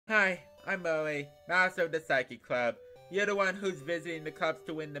Hi, I'm Moe, master of the Psychic Club. You're the one who's visiting the clubs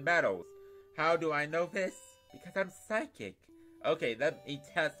to win the medals. How do I know this? Because I'm psychic. Okay, let me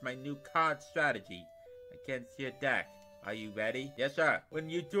test my new card strategy against your deck. Are you ready? Yes, sir. When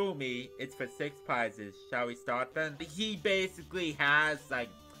you duel me, it's for 6 prizes. Shall we start then? He basically has, like,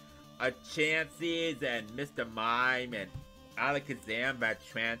 a Chances and Mr. Mime and Alakazam that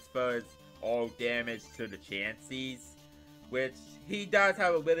transfers all damage to the Chances, which he does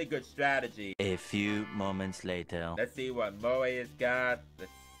have a really good strategy. A few moments later. Let's see what Moe has got.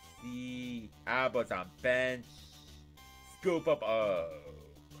 Let's see. Alba's on bench. Scoop up. Oh,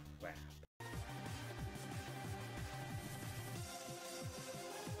 crap.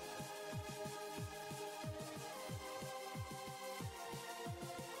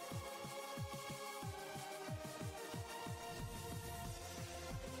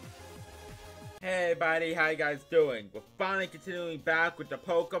 Hey everybody, how you guys doing? We're finally continuing back with the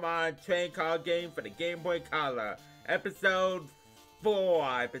Pokemon trading card game for the Game Boy Color. Episode 4,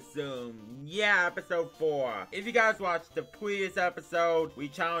 I presume. Yeah, episode 4. If you guys watched the previous episode, we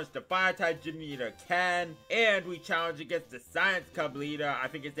challenged the Fire-type gym leader, Ken, and we challenged against the Science Club leader, I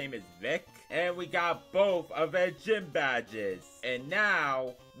think his name is Vic, and we got both of their gym badges. And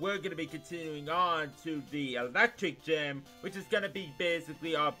now, we're going to be continuing on to the Electric Gym, which is going to be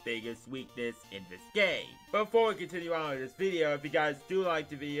basically our biggest weakness in this game. Before we continue on with this video, if you guys do like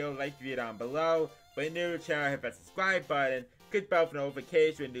the video, like the video down below. If you're new to the channel, hit that subscribe button, click bell for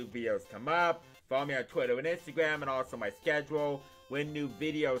notifications when new videos come up. Follow me on Twitter and Instagram, and also my schedule when new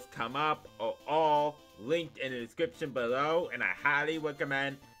videos come up are all linked in the description below, and I highly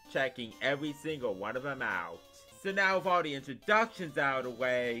recommend checking every single one of them out. So now with all the introductions out of the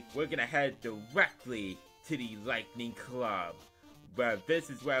way, we're gonna head directly to the Lightning Club, where this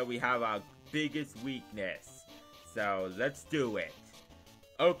is where we have our biggest weakness. So let's do it.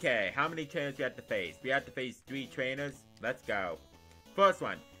 Okay, how many trainers we have to face? We have to face 3 trainers. Let's go. First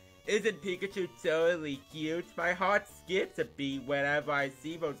one. Isn't Pikachu totally cute? My heart skips a beat whenever I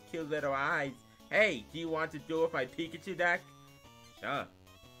see those cute little eyes. Hey, do you want to duel with my Pikachu deck? Sure.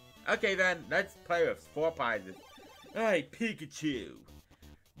 Okay then, let's play with 4 prizes. Hi, Pikachu.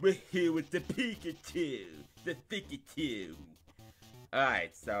 We're here with the Pikachu. The Pikachu.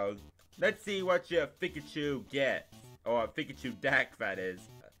 Alright, so let's see what your Pikachu gets. Or Pikachu deck, that is.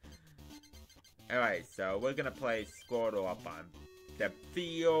 Alright, so we're gonna play Squirtle up on the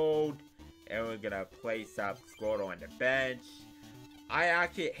field. And we're gonna place up Squirtle on the bench.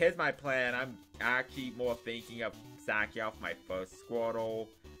 Here's my plan. I'm actually more thinking of sacking off my first Squirtle,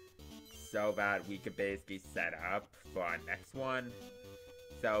 so that we could basically set up for our next one.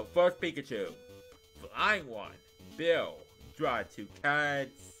 So, first Pikachu. Flying one. Bill. Draw 2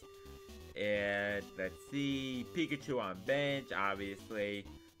 cards. And let's see. Pikachu on bench, obviously.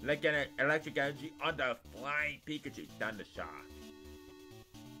 Electric energy on the flying Pikachu. Thunder Shock.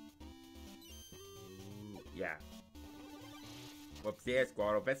 Yeah. Whoops, yeah,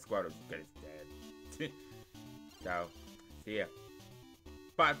 Squirtle. Best Squirtle's good as dead. So, see ya.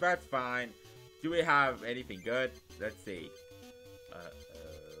 But that's fine. Do we have anything good? Let's see.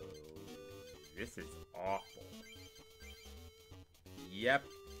 This is awful. Yep.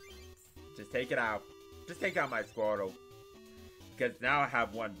 Just take it out. Just take out my Squirtle. Because now I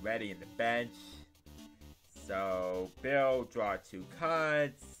have one ready in the bench. So, Bill, draw 2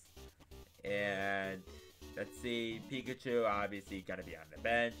 cards. And, let's see. Pikachu, obviously, gonna be on the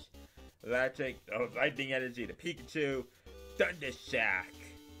bench. Lightning energy to Pikachu. Thunder Shock.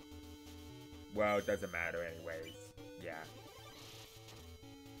 Well, it doesn't matter anyways. Yeah.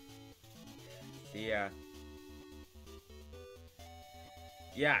 See ya.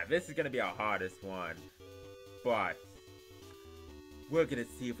 Yeah, this is gonna be our hardest one. But we're gonna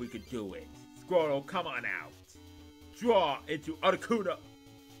see if we can do it. Squirtle, come on out. Draw into Articuno.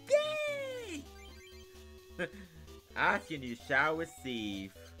 Yay! Asking you shall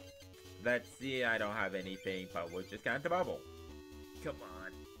receive. Let's see, I don't have anything, but we're just gonna have to bubble. Come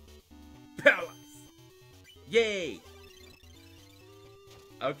on. Paralyze! Yay!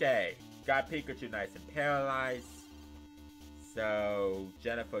 Okay, got Pikachu nice and paralyzed. So,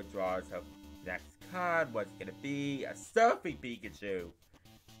 Jennifer draws her next card. What's gonna be? A Surfing Pikachu!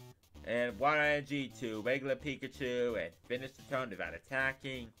 And Water Energy to regular Pikachu and finish the turn without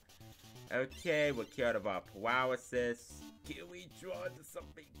attacking. Okay, we're cured of our paralysis. Can we draw into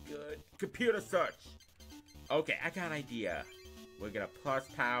something good? Computer search! Okay, I got an idea. We're gonna plus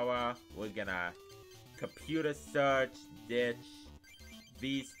power. We're gonna computer search, ditch.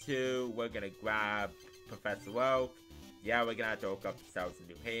 These 2, we're gonna grab Professor Oak. Yeah, we're gonna have to open up ourselves a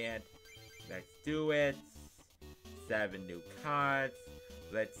new hand. Let's do it. 7 new cards.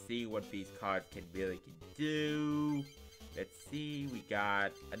 let's see what these cards can do. Let's see, we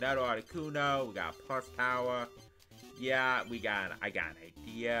got another Articuno, we got plus power. Yeah, I got an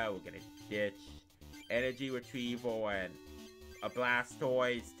idea. We're gonna ditch energy retrieval and a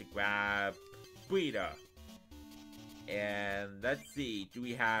Blastoise to grab Breeder. And let's see, do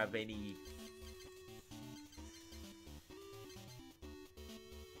we have any...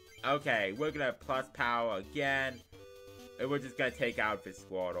 Okay, we're gonna plus power again. And we're just gonna take out this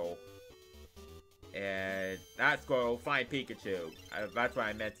Squirtle. And not Squirtle, Flying Pikachu. That's what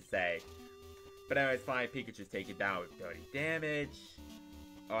I meant to say. But anyways, Flying Pikachu's taken down with 30 damage.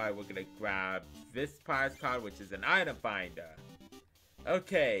 Alright, we're gonna grab this prize card, which is an item finder.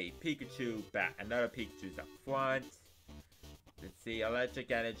 Okay, Pikachu back. Another Pikachu's up front. Let's see, electric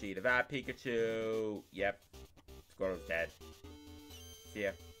energy to that Pikachu. Yep. Squirtle's dead. See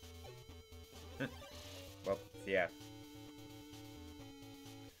ya. Well, see ya.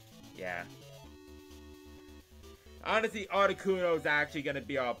 Yeah. Honestly, Articuno is actually gonna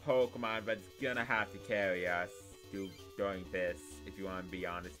be our Pokemon, but it's gonna have to carry us during this, if you want to be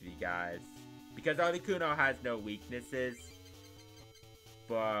honest with you guys. Because Articuno has no weaknesses.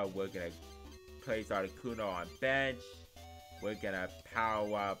 But we're gonna place Articuno on bench. We're gonna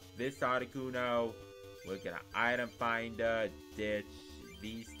power up this Articuno. We're gonna item finder, ditch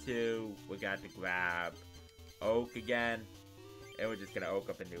these two. We're gonna have to grab Oak again. And we're just gonna Oak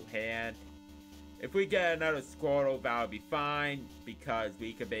up a new hand. If we get another Squirtle, that'll be fine. Because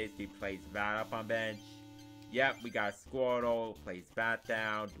we can basically place that up on bench. Yep, we got Squirtle. Place that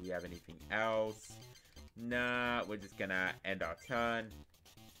down. Do we have anything else? Nah, we're just gonna end our turn.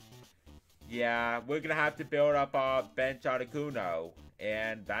 Yeah, we're gonna have to build up our bench Articuno.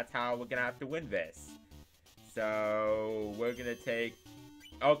 And that's how we're gonna have to win this. So, we're gonna take...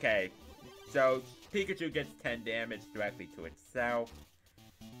 Okay, so Pikachu gets 10 damage directly to itself.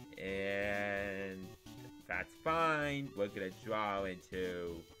 And that's fine. We're gonna draw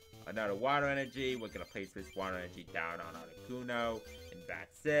into another Water Energy. We're gonna place this Water Energy down on Articuno. And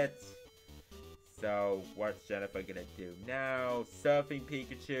that's it. So, what's Jennifer gonna do now? Surfing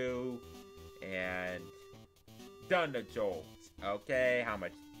Pikachu. And Thunder Jolt. Okay, how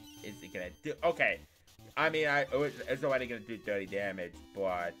much is it gonna do? Okay, I mean, it's already gonna do 30 damage,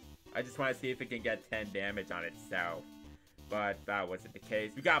 but I just want to see if it can get 10 damage on itself. But that wasn't the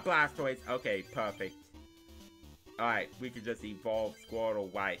case. We got Blastoise. Okay, perfect. Alright, we can just evolve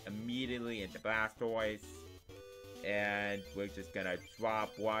Squirtle right immediately into Blastoise. And we're just gonna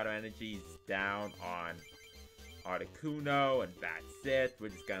drop Water Energies down on Articuno, and that's it. We're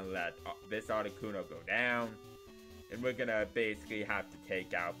just gonna let this Articuno go down. And we're gonna basically have to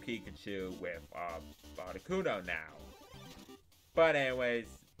take out Pikachu with Articuno now. But anyways,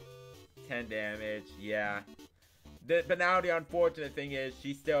 10 damage, yeah. But now the unfortunate thing is,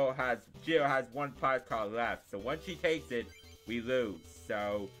 Gio has one prize card left. So once she takes it, we lose.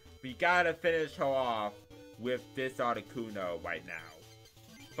 So we gotta finish her off with this Articuno right now.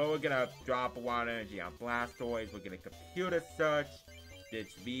 But we're gonna drop a Water Energy on Blastoise. We're gonna computer search,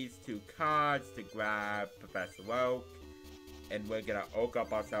 ditch these two cards to grab Professor Oak. And we're gonna Oak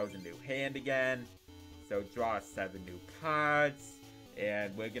up ourselves a new hand again. So draw 7 new cards.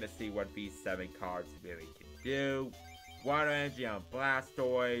 And we're gonna see what these 7 cards really can do. Water Energy on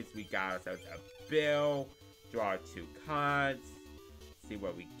Blastoise. We got ourselves a Bill. Draw 2 cards. See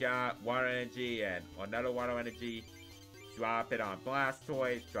what we got. Water Energy and another Water Energy. Drop it on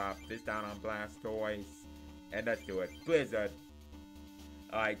Blastoise. Drop this down on Blastoise. And let's do it. Blizzard.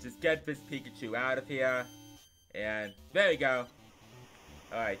 Alright, just get this Pikachu out of here. And there we go.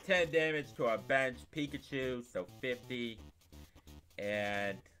 Alright, 10 damage to our bench Pikachu. So 50.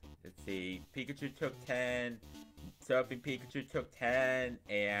 And let's see. Pikachu took 10. Surfing Pikachu took 10.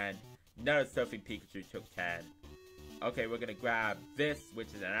 And another Surfing Pikachu took 10. Okay, we're gonna grab this, which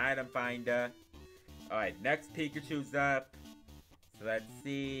is an item finder. Alright, next Pikachu's up. So let's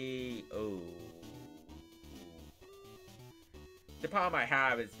see. Ooh. The problem I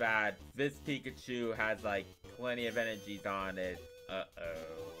have is that this Pikachu has like plenty of energies on it.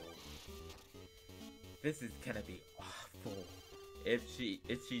 Uh-oh. This is gonna be awful. If she's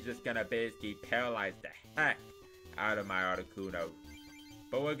just gonna basically paralyze the heck out of my Articuno.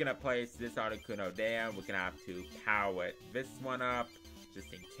 But we're gonna place this Articuno down. We're gonna have to power this one up,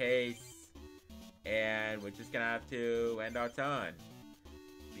 just in case. And we're just gonna have to end our turn.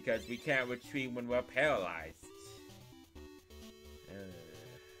 Because we can't retreat when we're paralyzed.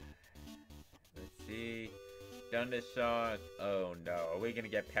 Let's see. Thundershock. Oh no. Are we gonna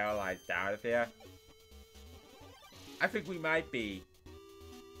get paralyzed out of here? I think we might be.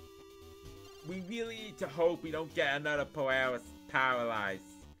 We really need to hope we don't get another paralyzed.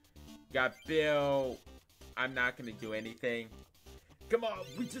 Got Bill. I'm not gonna do anything. Come on,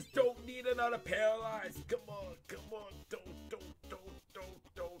 we just don't need another paralyzed. Come on. Don't.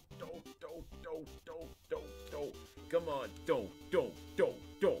 Come on, don't.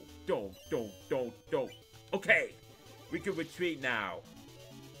 Okay, we can retreat now.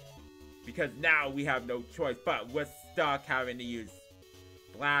 Because now we have no choice, but we're stuck having to use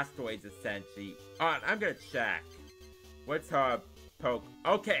Blastoise essentially. Alright, I'm gonna check. What's her poke?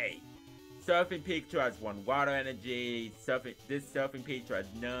 Okay. Surfing Pikachu has 1 water energy. This Surfing Pikachu has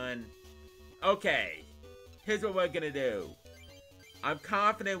none. Okay. Here's what we're gonna do. I'm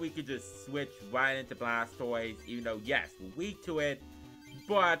confident we could just switch right into Blastoise, even though, yes, we're weak to it.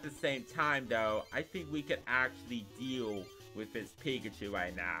 But at the same time, though, I think we could actually deal with this Pikachu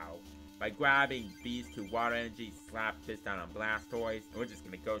right now. By grabbing these 2 water energy, slap this down on Blastoise, and we're just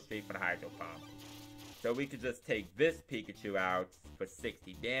gonna go straight for the Hydro Pump. So we could just take this Pikachu out for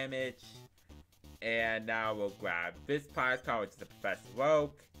 60 damage. And now we'll grab this Prize card, which is the Professor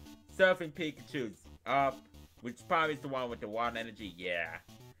Oak. Surfing Pikachu's up, which probably is the one with the water energy, yeah.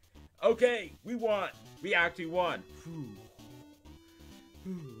 Okay, we won. We actually won.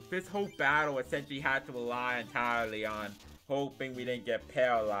 This whole battle essentially had to rely entirely on hoping we didn't get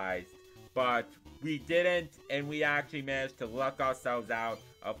paralyzed. But we didn't, and we actually managed to luck ourselves out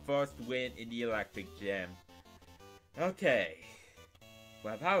a first win in the Electric Gym. Okay.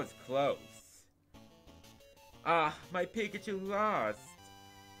 Well, that was close. My Pikachu lost.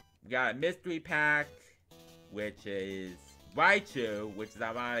 We got a mystery pack, which is Raichu, which is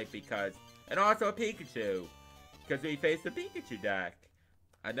ironic because, and also a Pikachu, because we faced a Pikachu deck.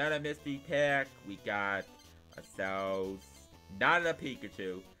 Another mystery pack, we got ourselves, not a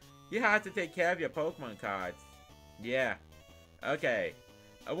Pikachu. You have to take care of your Pokemon cards. Yeah. Okay.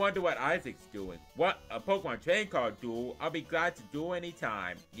 I wonder what Isaac's doing. What? A Pokemon trading card duel? I'll be glad to duel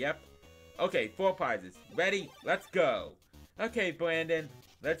anytime. Yep. Okay, 4 prizes. Ready? Let's go. Okay, Brandon.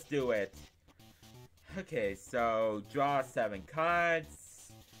 Let's do it. Okay, so draw 7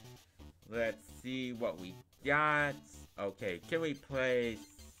 cards. Let's see what we got. Okay, can we place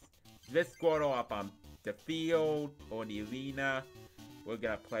this Squirtle up on the field or the arena? We're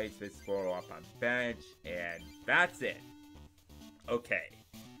gonna place this Squirtle up on bench, and that's it. Okay.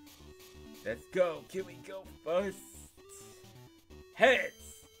 Let's go. Can we go first? Heads!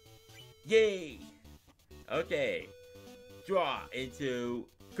 Yay! Okay. Draw into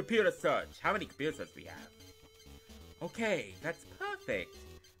computer search. How many computer search we have? Okay, that's perfect.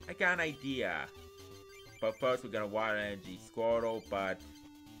 I got an idea. But first we're gonna water energy Squirtle, but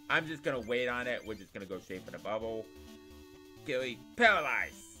I'm just gonna wait on it. We're just gonna go straight for the bubble. Gilly,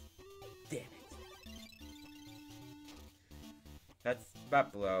 paralyze! Damn it.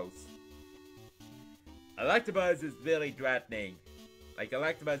 That blows. Electabuzz is really threatening. Like,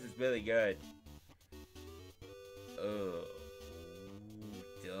 Electabuzz is really good. Oh.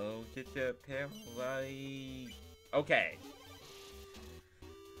 Don't get the paralyze. Okay.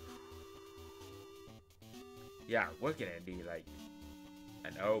 Yeah, we're gonna need, like,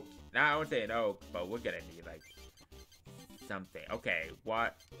 an oak. Now, I won't say an oak, but we're gonna need, like, something. Okay,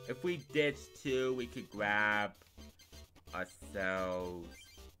 what? If we ditch 2, we could grab ourselves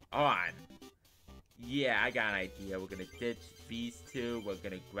on. Yeah, I got an idea. We're gonna ditch these 2. We're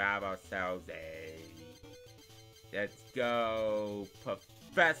gonna grab ourselves a... Let's go...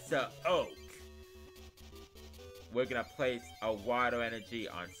 Professor Oak. We're gonna place a water energy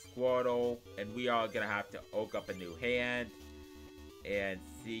on Squirtle, and we are gonna have to oak up a new hand and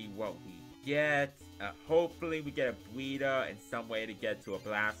see what we get. Hopefully we get a breeder and some way to get to a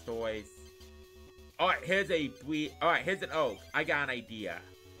Blastoise. Alright, here's an oak. I got an idea.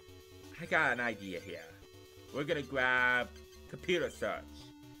 Here. We're gonna grab computer search.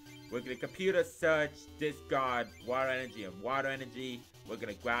 We're gonna computer search, discard water energy and water energy. We're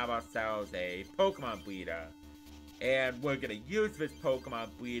gonna grab ourselves a Pokemon breeder. And we're gonna use this Pokemon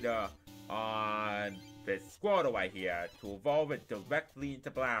breeder on this Squirtle right here to evolve it directly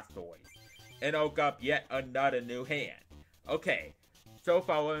into Blastoise. And oak up yet another new hand. Okay, so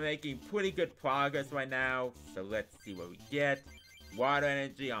far we're making pretty good progress right now. So let's see what we get. Water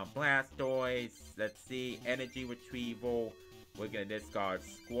energy on Blastoise. Let's see, energy retrieval. We're gonna discard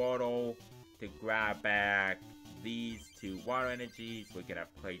Squirtle to grab back these 2 water energies. We're gonna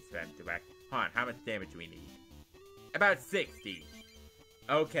place them direct. Hold on, how much damage do we need? About 60.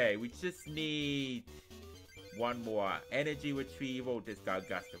 Okay, we just need 1 more energy retrieval. Discard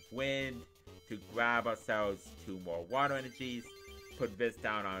Gust of Wind to grab ourselves 2 more water energies. Put this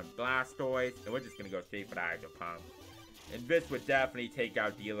down on Blastoise, and we're just gonna go straight for the Hydro Pump. And this would definitely take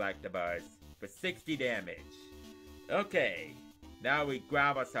out the Electabuzz for 60 damage. Okay. Now we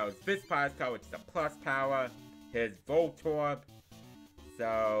grab ourselves this prize card, which is a plus power. Here's Voltorb.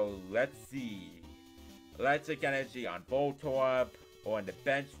 So, let's see. Electric energy on Voltorb, or in the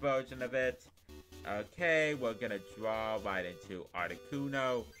bench version of it. Okay, we're gonna draw right into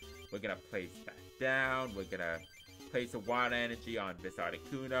Articuno. We're gonna place that down. We're gonna place a water energy on this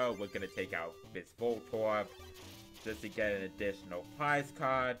Articuno. We're gonna take out this Voltorb just to get an additional prize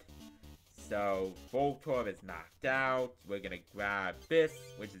card. So, Voltorb is knocked out. We're gonna grab this,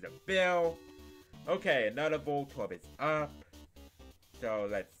 which is a bill. Okay, another Voltorb is up. So,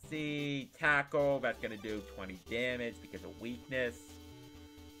 let's see. Tackle, that's gonna do 20 damage because of weakness.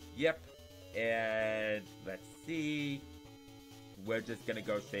 Yep. And, let's see. We're just gonna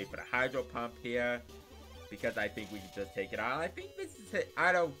go straight for the Hydro Pump here. Because I think we can just take it out. I think this is it.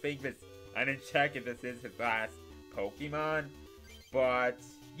 I don't think this... I didn't check if this is his last Pokemon. But,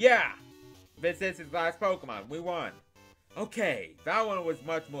 yeah. This is his last Pokemon. We won. Okay, that one was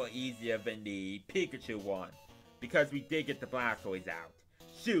much more easier than the Pikachu one. Because we did get the Blastoise out.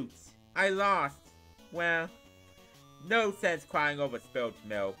 Shoot, I lost. Well, no sense crying over spilled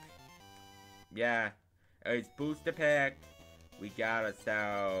milk. Yeah, it's booster pack. We got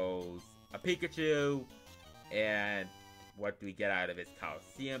ourselves a Pikachu. And what do we get out of his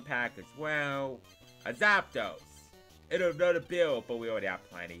Coliseum pack as well? A Zapdos. It'll another bill, but we already have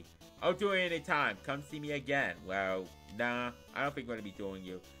plenty. I'll do it anytime. Come see me again. Well, nah, I don't think we're gonna be doing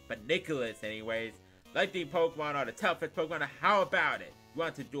you. But Nicholas, anyways. Lightning Pokemon are the toughest Pokemon. How about it? You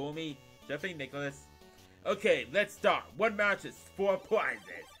want to duel me? Sure thing, Nicholas. Okay, let's start. One match is 4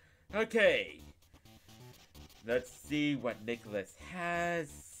 prizes. Okay. Let's see what Nicholas has.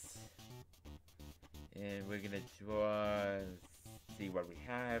 And we're gonna draw. See what we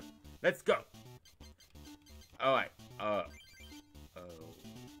have. Let's go. Alright. Oh.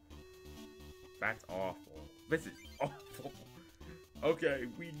 That's awful. This is awful. Okay,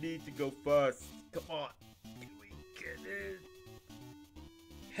 we need to go first. Come on. Can we get it?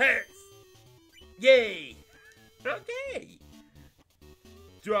 Heads! Yay! Okay.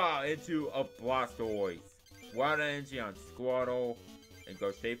 Draw into a Blastoise. Water energy on Squirtle. And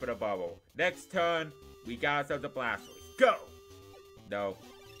go straight for the bubble. Next turn, we got ourselves a Blastoise. Go! No.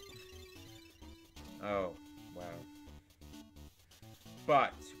 Oh, wow.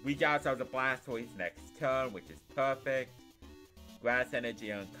 But we got ourselves a Blastoise next turn, which is perfect. Grass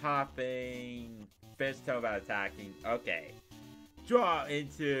energy on Coughing. Fish tail about attacking. Okay. Draw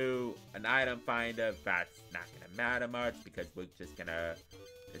into an item finder. That's not gonna matter much because we're just gonna...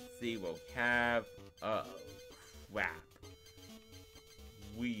 Let's see, we'll have... Uh-oh. Crap.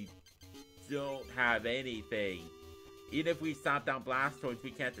 We don't have anything. Even if we stop down Blastoise,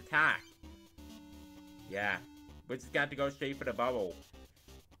 we can't attack. Yeah. We're just got to go straight for the bubble.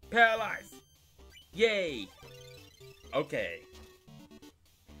 Paralyze! Yay! Okay.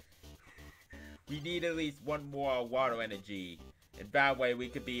 We need at least one more water energy. And that way we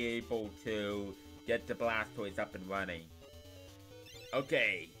could be able to get the Blastoise up and running.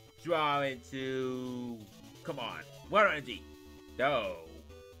 Okay. Draw into... Come on. Water energy! No.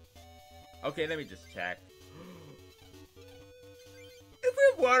 Okay, let me just check. If we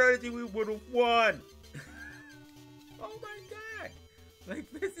had water energy, we would have won! Oh my god!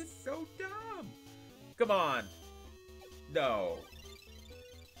 Like, this is so dumb! Come on! No.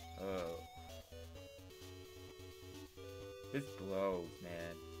 Oh. This blows,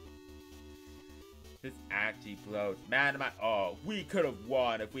 man. This actually blows. Man, oh, we could have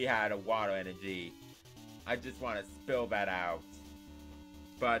won if we had a water energy. I just want to spill that out.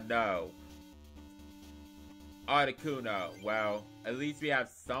 But no. Articuno. Well, at least we have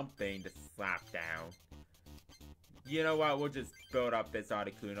something to slap down. You know what? We'll just build up this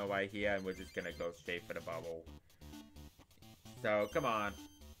Articuno right here, and we're just gonna go straight for the bubble. So, come on.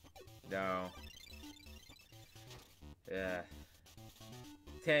 No. Yeah.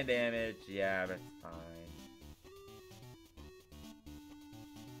 10 damage. Yeah, that's fine.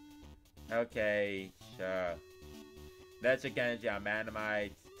 Okay, sure. Electric energy on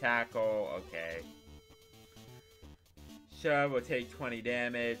Manamite. Tackle. Okay. Sure, we'll take 20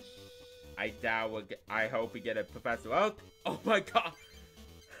 damage. I doubt we'll get, I hope we get a Professor Oak. Oh my god!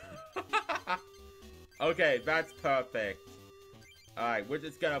 Okay, that's perfect. Alright, we're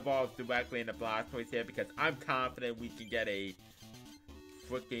just gonna evolve directly into Blastoise here because I'm confident we can get a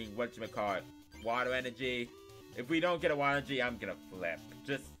freaking, whatchamacallit, water energy. If we don't get a water energy, I'm gonna flip.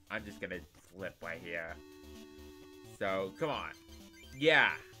 I'm just gonna flip right here. So, come on.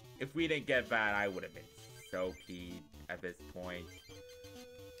 Yeah, if we didn't get that, I would have been so keyed at this point.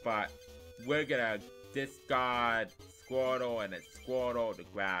 But we're gonna discard Squirtle and then Squirtle to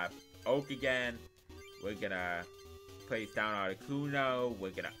grab Oak again. We're gonna place down Articuno.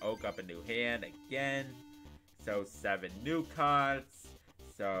 We're gonna oak up a new hand again. So 7 new cards.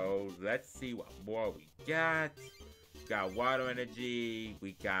 So let's see what more we got. We got water energy.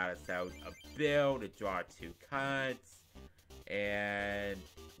 We got ourselves a bill to draw 2 cards. And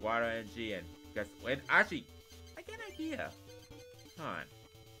water energy and guess when actually I got an idea. Hold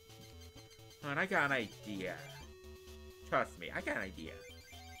on, I got an idea. Trust me, I got an idea.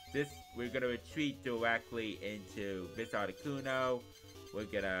 We're gonna retreat directly into this Articuno. We're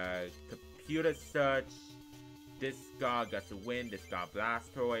gonna computer search. Discard Gust of Wind, discard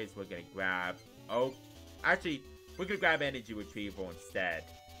Blastoise. We're gonna grab actually, we're gonna grab Energy Retrieval instead.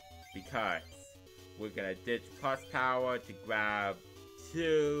 Because we're gonna ditch plus power to grab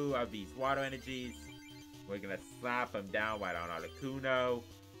 2 of these water energies. We're gonna slap them down right on Articuno.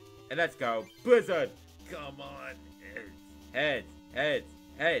 And let's go. Blizzard! Come on. Heads, heads,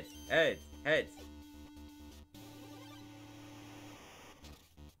 heads, heads, heads.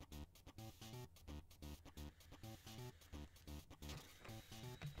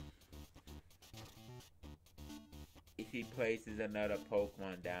 If he places another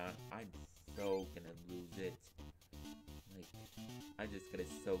Pokemon down, I'm so gonna lose it. Like, I'm just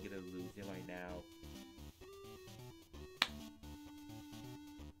so gonna lose it right now.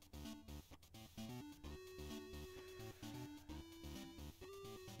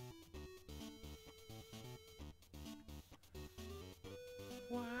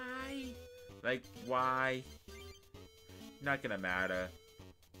 Why? Like, why? Not gonna matter.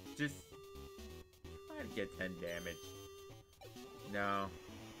 Just try to get 10 damage. No.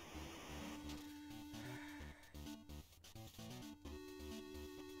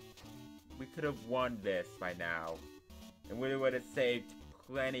 We could have won this by now. And we would have saved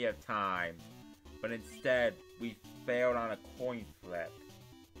plenty of time. But instead, we failed on a coin flip.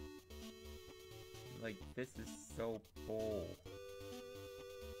 Like, this is so bull.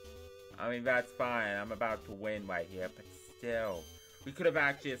 I mean, that's fine. I'm about to win right here. But still, we could have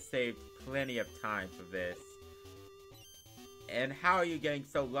actually saved plenty of time for this. And how are you getting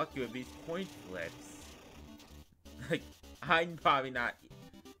so lucky with these coin flips? Like, I'm probably not...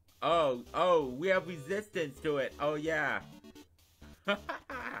 Oh, we have resistance to it. Oh, yeah.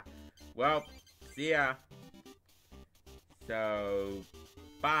 Well, see ya. So,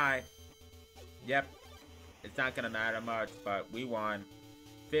 bye. Yep. It's not gonna matter much, but we won.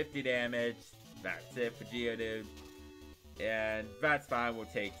 50 damage. That's it for Geodude. And that's fine. We'll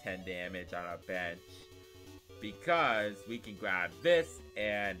take 10 damage on our bench. Because we can grab this,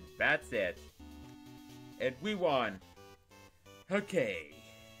 and that's it. And we won. Okay.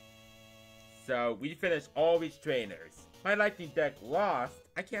 So, we finished all these trainers. My lightning deck lost?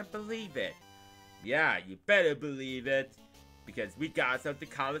 I can't believe it. Yeah, you better believe it. Because we got ourselves the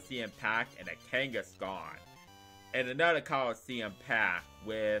Coliseum pack and a Kangaskhan. And another Coliseum pack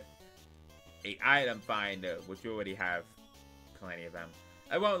with a item finder, which we already have plenty of them.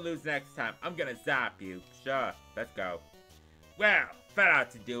 I won't lose next time. I'm gonna zap you. Sure, let's go. Well, fat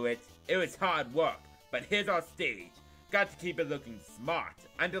out to do it. It was hard work, but here's our stage. Got to keep it looking smart.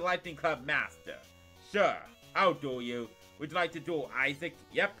 I'm the Lightning Club Master. Sure, I'll duel you. Would you like to duel Isaac?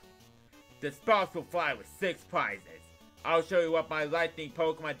 Yep. The sparks will fly with 6 prizes. I'll show you what my Lightning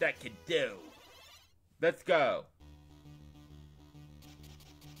Pokemon deck can do. Let's go.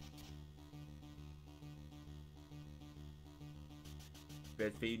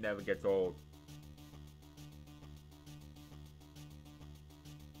 This feed never gets old.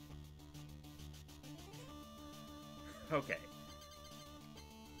 Okay.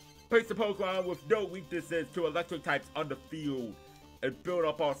 Place the Pokemon with no weaknesses to electric types on the field and build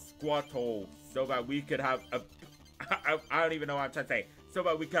up our Squirtle so that we could have a... I don't even know what I'm trying to say. So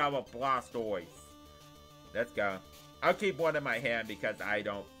that we could have a Blastoise. Let's go. I'll keep one in my hand because I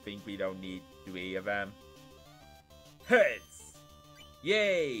don't think we don't need 3 of them. Heads!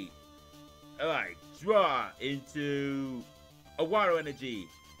 Yay! Alright, draw into a water energy.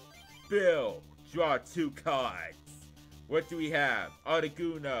 Bill, draw 2 cards. What do we have?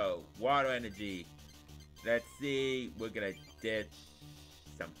 Articuno, water energy. Let's see, we're gonna ditch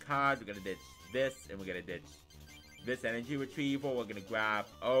some cards. We're gonna ditch this, and we're gonna ditch this energy retrieval. We're gonna grab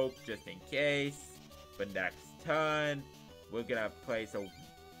Oak just in case. But next turn, we're gonna place a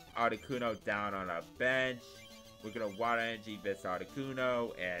Articuno down on our bench. We're gonna water energy this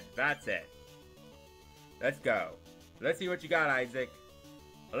Articuno, and that's it. Let's go. Let's see what you got, Isaac.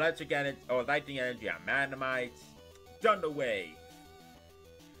 Electric energy, or lightning energy on Magnemite. Thunder Wave.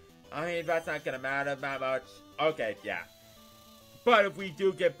 I mean, that's not gonna matter that much. Okay, yeah. But if we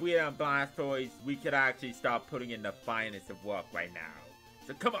do get beat on Blastoise, we could actually start putting in the finest of work right now.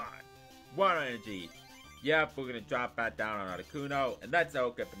 So come on. Water energy. Yep, we're gonna drop that down on Articuno, and let's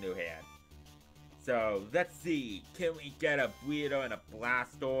open up a new hand. So, let's see. Can we get a Breeder and a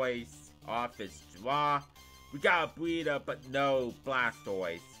Blastoise off his draw? We got a Breeder, but no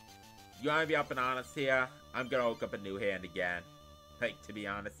Blastoise. You wanna be up and honest here? I'm gonna open up a new hand again. Like, to be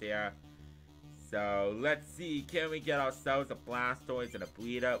honest here. So, let's see. Can we get ourselves a Blastoise and a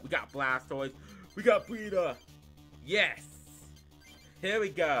Breeder? We got Blastoise. We got Breeder. Yes. Here we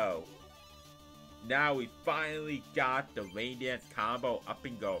go. Now we finally got the Rain Dance combo up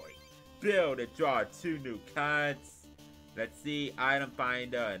and going. Build and draw 2 new cards. Let's see. Item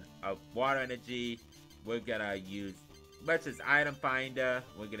Finder and a Water Energy. We're gonna use... Let's just Item Finder.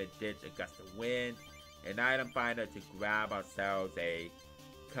 We're gonna ditch a Gust of Wind. An Item Finder to grab ourselves a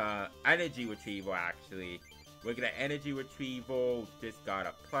Energy Retrieval, actually. We're gonna Energy Retrieval, discard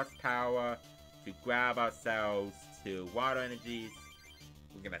a plus power to grab ourselves 2 Water Energies.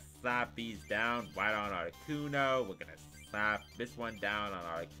 We're gonna slap these down right on Articuno. We're gonna slap this one down on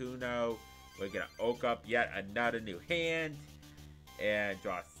Articuno. We're gonna oak up yet another new hand. And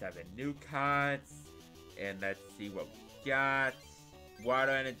draw 7 new cards. And let's see what we got.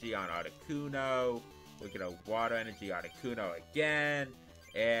 Water Energy on Articuno. We're gonna Water Energy Articuno again.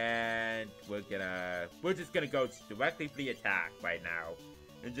 And we're just gonna go directly for the attack right now.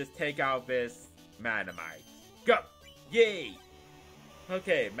 And just take out this Magnemite. Go! Yay!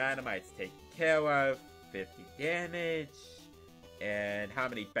 Okay, Magnemite's taken care of. 50 damage. And how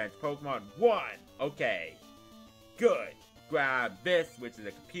many bench Pokemon? 1! Okay. Good. Grab this, which is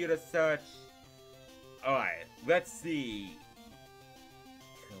a computer search. Alright, let's see.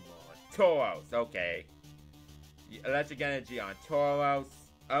 Come on. Tauros, okay. Electric Energy on Tauros.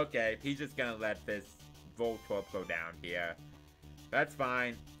 Okay, he's just gonna let this Voltorb go down here. That's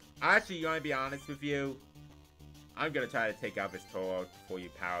fine. Actually, you wanna be honest with you? I'm gonna try to take out this Tauros before you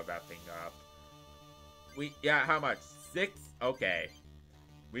power that thing up. Yeah, how much? 6? Okay.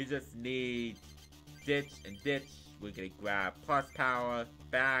 We just need ditch and ditch. We're gonna grab plus power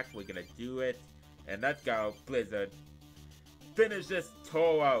back. We're gonna do it. And let's go, Blizzard. Finish this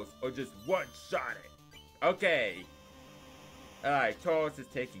Tauros or just one-shot it. Okay. Alright, Tauros is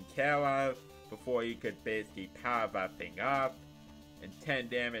taken care of before you could basically power that thing up. And 10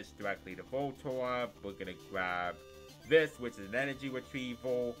 damage directly to Voltorb. We're gonna grab this, which is an Energy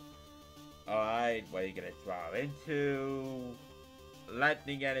Retrieval. Alright, what are you gonna draw into?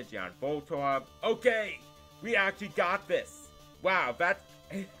 Lightning Energy on Voltorb. Okay! We actually got this! Wow, that's...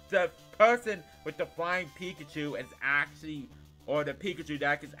 The person with the Flying Pikachu is actually... Or the Pikachu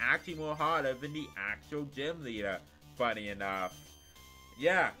deck is actually more harder than the actual gym leader. Funny enough.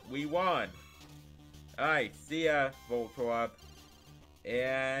 Yeah, we won. Alright, see ya, Voltorb.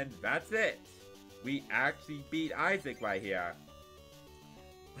 And that's it. We actually beat Isaac right here.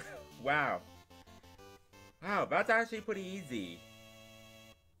 Wow. Wow, that's actually pretty easy.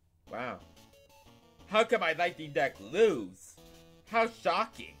 Wow. How can my lightning deck lose? How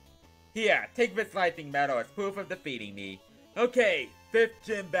shocking. Here, take this lightning medal as proof of defeating me. Okay, 5th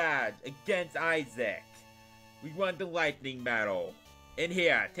gym badge against Isaac. We won the lightning medal. And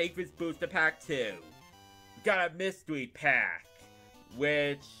here, take this booster pack too. We got a mystery pack,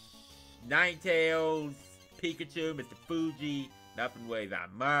 which Ninetales, Pikachu, Mr. Fuji, nothing weighs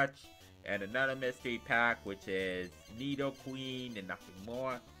that much. And another mystery pack, which is Nido Queen and nothing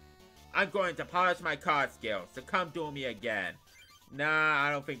more. I'm going to polish my card skills, so come duel me again. Nah,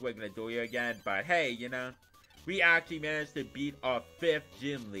 I don't think we're gonna duel you again, but hey, you know, we actually managed to beat our 5th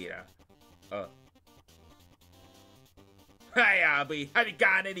gym leader. Hey, Aubrey, have you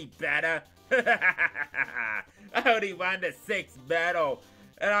gotten any better? I only won the 6th medal,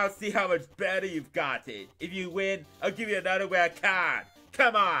 and I'll see how much better you've gotten. If you win, I'll give you another rare card.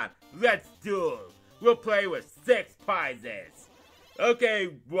 Come on, let's duel. We'll play with 6 prizes. Okay,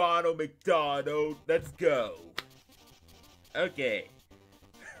 Ronald McDonald, let's go. Okay.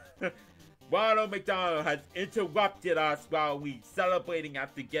 Ronald McDonald has interrupted us while we celebrating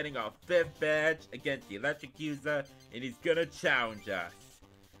after getting our 5th badge against the electric user, and he's gonna challenge us.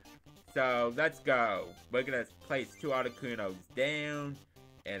 So, let's go. We're gonna place 2 Articunos down,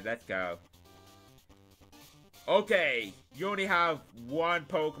 and let's go. Okay, you only have 1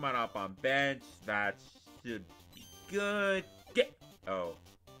 Pokemon up on bench. That should be good. Oh.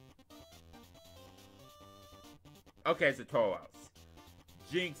 Okay, it's a Tauros.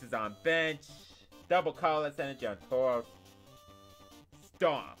 Jinx is on bench. Double colorless energy on Tauros.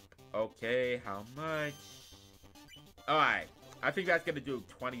 Stomp. Okay, how much? Alright, I think that's gonna do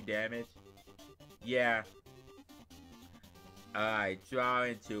 20 damage. Yeah. Alright, draw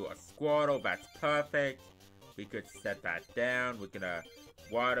into a Squirtle. That's perfect. We could set that down. We're gonna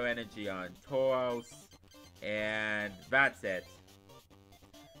water energy on Tauros. And that's it.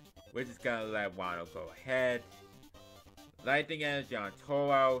 We're just gonna let Wano go ahead. Lightning energy on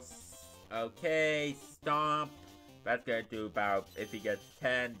Tauros. Okay, Stomp. That's gonna do about, if he gets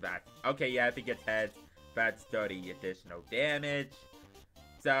 10, that's, okay, yeah, if he gets heads, that's 30 additional damage.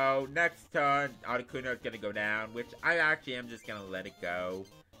 So, next turn, Articuno is gonna go down, which I actually am just gonna let it go.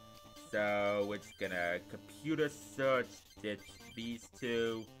 So, we're just gonna computer search ditch these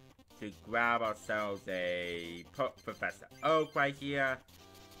two to grab ourselves a Professor Oak right here.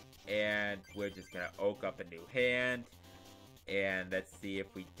 And we're just gonna oak up a new hand. And let's see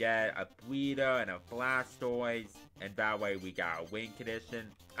if we get a Breeder and a Blastoise. And that way we got a win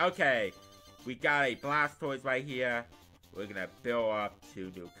condition. Okay, we got a Blastoise right here. We're gonna build up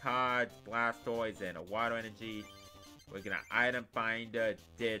 2 new cards, Blastoise and a Water Energy. We're gonna Item Finder,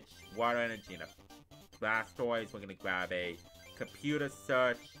 ditch Water Energy and a Blastoise. We're gonna grab a Computer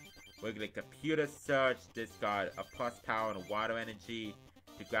Search. We're gonna Computer Search, discard a Plus Power and a Water Energy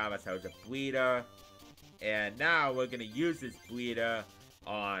to grab ourselves a Breeder. And now we're gonna use this Breeder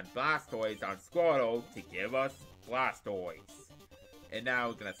on Blastoise on Squirtle to give us Blastoise. And now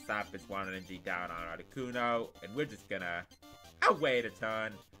we're gonna slap this Water Energy down on Articuno, and we're just gonna wait a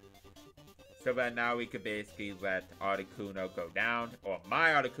turn. So that now we could basically let Articuno go down, or my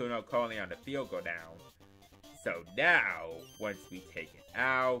Articuno currently on the field go down. So now, once we take it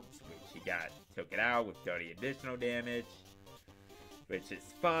out, which he took it out with 30 additional damage, which is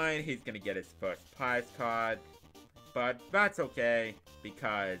fine. He's gonna get his first prize card. But that's okay,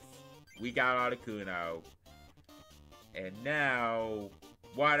 because we got Articuno. And now,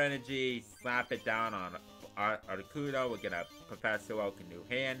 Water Energy, slap it down on Articuno. We're gonna Professor Oak a new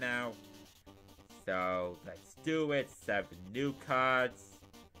hand now. So, let's do it. 7 new cards.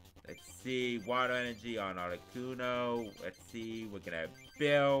 Let's see, Water Energy on Articuno. Let's see, we're gonna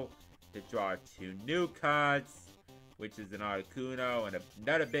Bill to draw 2 new cards, which is an Articuno and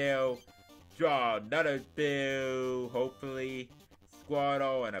another Bill. Draw another Bill, hopefully.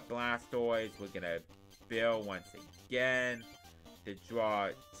 Squirtle and a Blastoise. We're gonna Bill once again to draw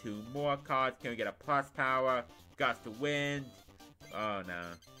 2 more cards. Can we get a Plus Power? Gust of Wind. Oh no.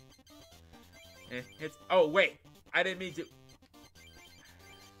 It's, oh wait, I didn't mean to.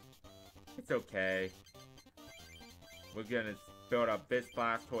 It's okay. We're gonna build up this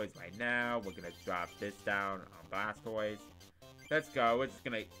Blastoise right now. We're gonna drop this down on Blastoise. Let's go. We're just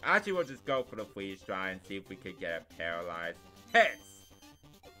gonna... Actually, we'll just go for the Freeze Dry and see if we could get it paralyzed. Hits!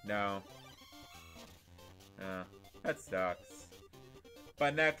 No. That sucks.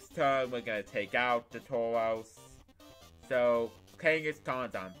 But next turn, we're gonna take out the Tauros. So,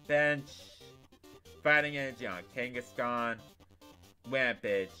 Kangaskhan's on bench. Fighting Energy on Kangaskhan.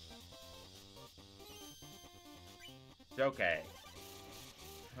 Rampage. Okay.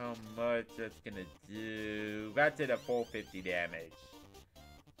 How much that's gonna do? That did a full 50 damage.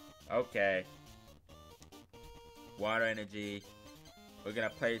 Okay. Water Energy. We're gonna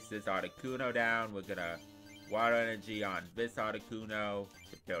place this Articuno down. We're gonna Water Energy on this Articuno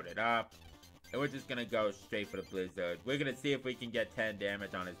to build it up. And we're just gonna go straight for the Blizzard. We're gonna see if we can get 10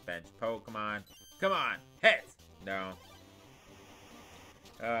 damage on his bench Pokemon. Come on! Hit! No.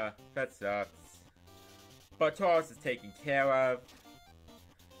 That sucks. But Tauros is taken care of.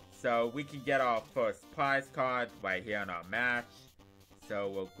 So we can get our first prize card right here on our match. So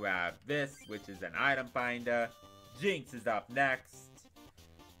we'll grab this, which is an item finder. Jinx is up next.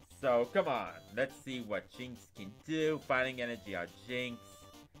 So come on, let's see what Jinx can do. Fighting Energy on Jinx.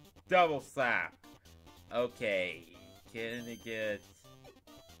 Double slap. Okay, can it get...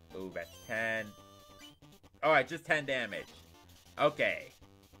 Ooh, that's 10. Alright, just 10 damage. Okay.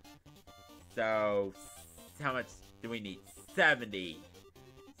 So, how much do we need? 70.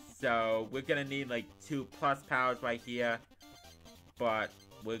 So, we're gonna need like 2 plus powers right here. But,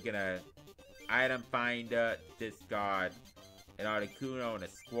 we're gonna item finder, discard an Articuno and a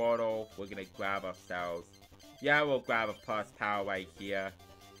Squirtle. We're gonna grab ourselves. Yeah, we'll grab a plus power right here.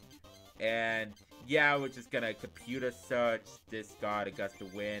 And, yeah, we're just gonna computer search, discard a Gust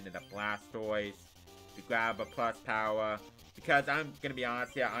of Wind and a Blastoise to grab a plus power. Because I'm gonna be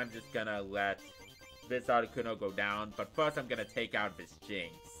honest here, I'm just gonna let this Articuno go down. But first I'm gonna take out this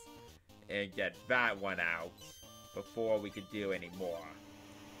Jinx and get that one out before we could do any more.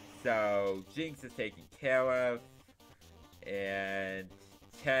 So Jinx is taken care of. And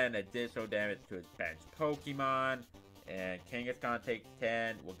 10 additional damage to his bench Pokemon. And Kangaskhan takes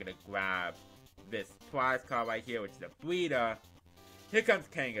 10. We're gonna grab this prize card right here, which is a Breeder. Here comes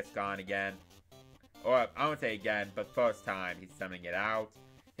Kangaskhan again. Or, I won't say again, but first time he's summoning it out.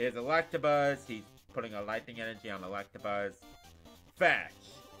 Here's Electabuzz. He's putting a Lightning Energy on Electabuzz. Fetch.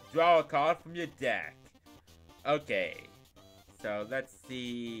 Draw a card from your deck. Okay. So let's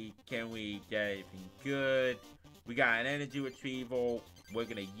see, can we get anything good? We got an energy retrieval. We're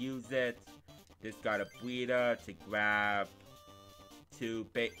gonna use it. Just got a breeder to grab two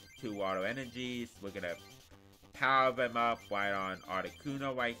water energies. We're gonna power them up right on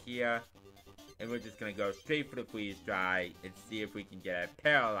Articuno right here. And we're just gonna go straight for the freeze dry and see if we can get it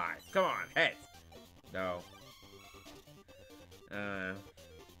paralyzed. Come on, hit! No. I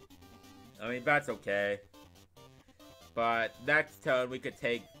mean, that's okay. But next turn, we could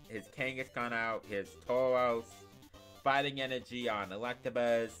take his Kangaskhan out, his Tauros, Fighting Energy on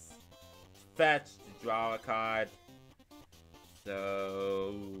Electabuzz, Fetch to draw a card.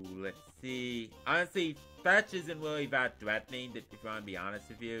 So, let's see. Honestly, Fetch isn't really that threatening, if I want to be honest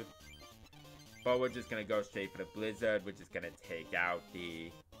with you. But we're just going to go straight for the Blizzard. We're just going to take out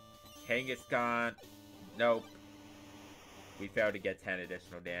the Kangaskhan. Nope. We failed to get 10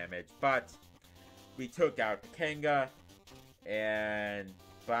 additional damage. But we took out the Kanga. And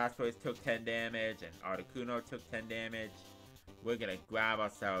Blastoise took 10 damage. And Articuno took 10 damage. We're going to grab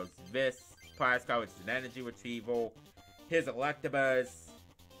ourselves this prize card, which is an energy retrieval. Here's Electabuzz.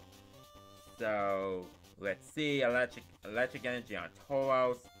 So, let's see. Electric energy on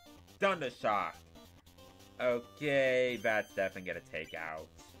Tauros. Thunder Shock. Okay, that's definitely gonna take out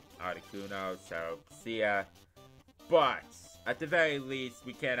Articuno, so see ya. But, at the very least,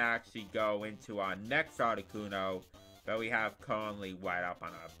 we can actually go into our next Articuno that we have currently right up on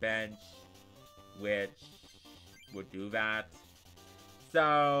our bench, which will do that.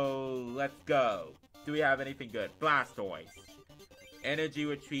 So, let's go. Do we have anything good? Blastoise. Energy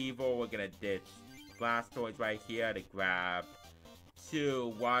Retrieval, we're gonna ditch Blastoise right here to grab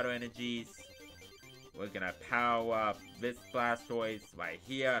 2 water energies. We're gonna power up this Blastoise right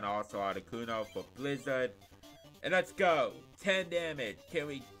here and also Articuno for Blizzard. And let's go! 10 damage! Can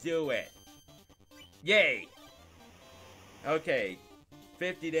we do it? Yay! Okay,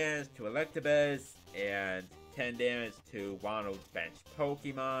 50 damage to Electabuzz and 10 damage to Ronald's bench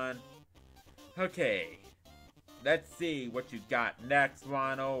Pokemon. Okay, let's see what you got next,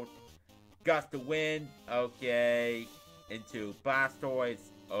 Ronald. Gust of Wind, okay. Into Blastoise.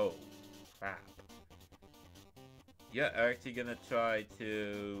 Oh, crap. You're actually gonna try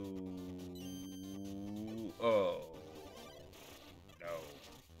to... Oh. No.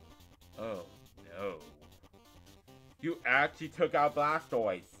 Oh, no. You actually took out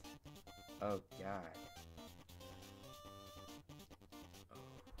Blastoise. Oh, God. Oh.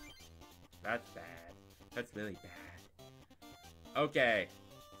 That's bad. That's really bad. Okay.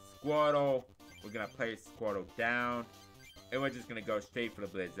 Squirtle. We're gonna place Squirtle down. And we're just gonna go straight for the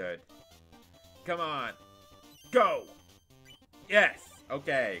Blizzard. Come on. Go! Yes!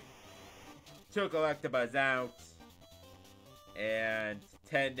 Okay. Took Electabuzz out. And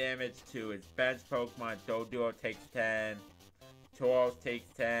 10 damage to his bench Pokemon. Doduo takes 10. Tauros takes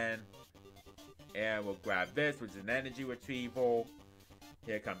 10. And we'll grab this, which is an energy retrieval.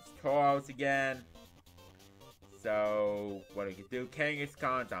 Here comes Tauros again. So, what we can do?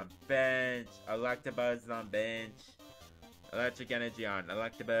 Kangaskhan's on bench. Electabuzz is on bench. Electric energy on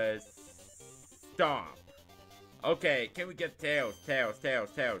Electabuzz. Stomp. Okay, can we get Tails? Tails.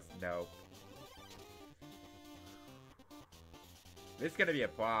 No. This is gonna be a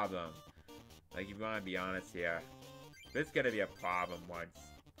problem. Like, if you want to be honest here. This is gonna be a problem once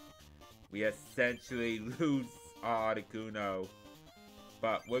we essentially lose our Articuno.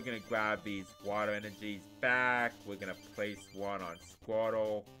 But we're gonna grab these water energies back. We're gonna place one on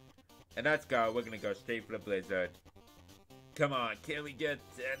Squirtle. And let's go. We're gonna go straight for the Blizzard. Come on, can we get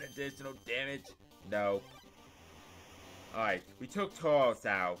 10 additional damage? No. Alright, we took Tauros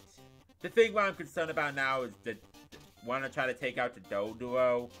out. The thing what I'm concerned about now is that want to try to take out the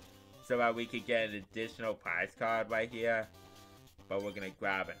Doduo so that we could get an additional prize card right here. But we're gonna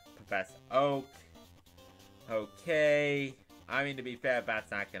grab it. Professor Oak. Okay. I mean, to be fair,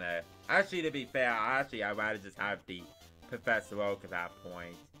 that's not gonna... Actually, to be fair, I'd rather just have the Professor Oak at that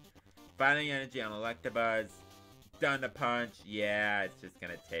point. Fighting Energy on Electabuzz. Thunder Punch. Yeah, it's just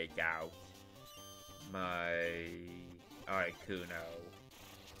gonna take out my Articuno.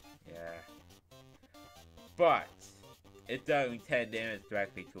 Yeah. But it's doing 10 damage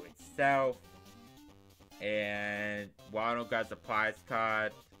directly to itself. And Ronald got the prize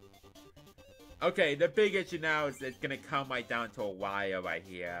card. Okay, the big issue now is it's gonna come right down to a wire right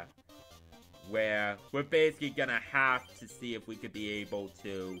here. Where we're basically gonna have to see if we could be able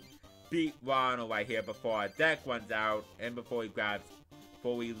to beat Ronald right here before our deck runs out. And before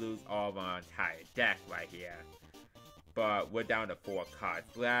we lose all of our entire deck right here. But we're down to 4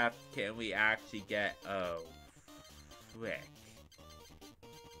 cards left. Can we actually get... Oh, frick.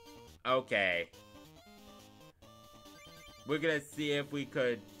 Okay. we're gonna see if we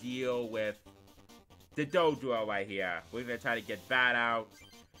could deal with the Doduo right here. We're gonna try to get that out.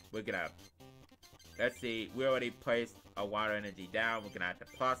 We're gonna, let's see, we already placed a water energy down. We're gonna have to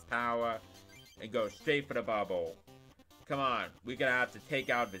plus power and go straight for the bubble. Come on, we're gonna have to take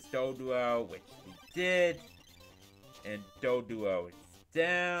out this Doduo, which we did. And Doduo is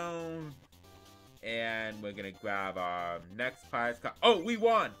down. And we're gonna grab our next prize card. Oh, we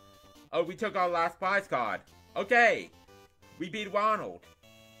won! Oh, we took our last prize card. Okay, we beat Ronald.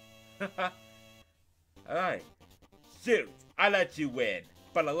 Alright. Shoot, I let you win.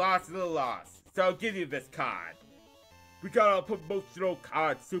 But a loss is a loss. So I'll give you this card. We got our promotional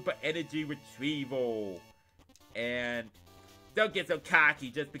card, Super Energy Retrieval. And don't get so cocky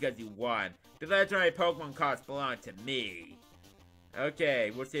just because you won. The legendary Pokemon cards belong to me.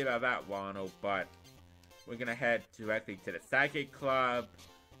 Okay, we'll see about that, Ronald, but we're gonna head directly to the Psychic Club.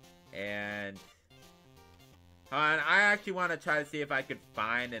 And I actually want to try to see if I could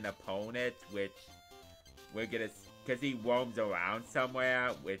find an opponent, which we're gonna, because he roams around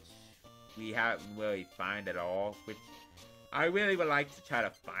somewhere, which we haven't really find at all, which I really would like to try to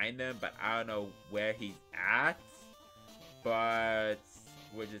find him, but I don't know where he's at. But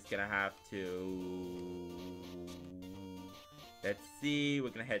we're just gonna have to, let's see, we're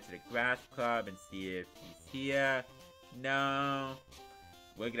gonna head to the Grass Club and see if he's here. No.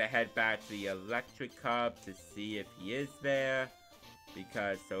 We're gonna head back to the Electric Club to see if he is there,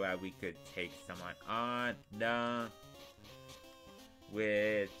 because so that we could take someone on. No.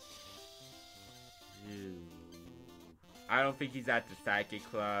 Which, I don't think he's at the Psychic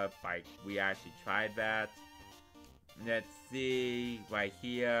Club. Like, we actually tried that. Let's see, right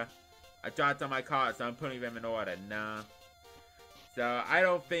here. I dropped all my cards, so I'm putting them in order. No. So, I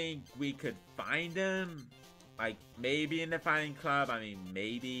don't think we could find him. Like, maybe in the Fighting Club. I mean,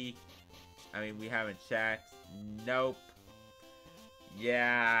 maybe. I mean, we haven't checked. Nope.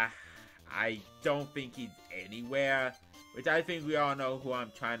 Yeah. I don't think he's anywhere. Which I think we all know who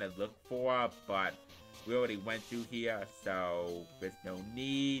I'm trying to look for. But we already went through here. So, there's no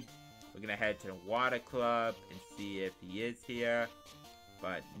need. We're gonna head to the Water Club and see if he is here.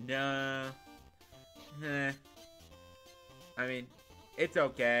 But, no. I mean, it's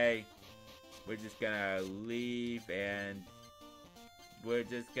okay. We're just gonna leave and we're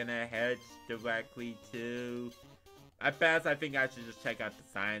just gonna head directly to, at best I think I should just check out the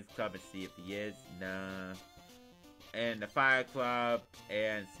Science Club and see if he is. No. And the Fire Club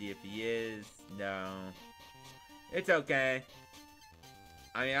and see if he is. No. It's okay.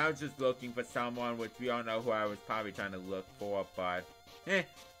 I mean, I was just looking for someone, which we all know who I was probably trying to look for, but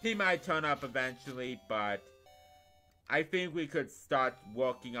he might turn up eventually, but I think we could start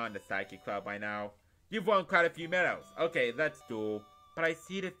working on the Psychic Club by now. You've won quite a few medals. Okay, let's duel. But I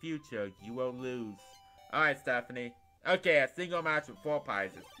see the future. You will lose. Alright, Stephanie. Okay, a single match with 4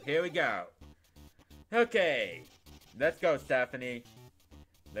 prizes. Here we go. Okay. Let's go, Stephanie.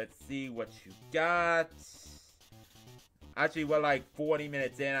 Let's see what you got. Actually, we're like 40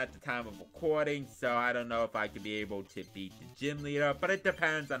 minutes in at the time of recording, so I don't know if I could be able to beat the gym leader, but it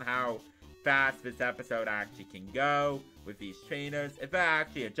depends on how fast this episode actually can go with these trainers. If that's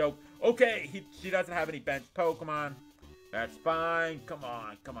actually a joke. Okay, she doesn't have any bench Pokemon. That's fine. Come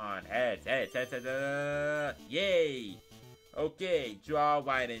on, come on. Heads. Yay. Okay, draw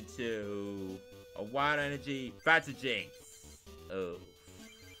right into a Water Energy. That's a Jinx. Oh,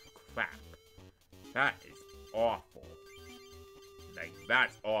 crap. That is awful. Like,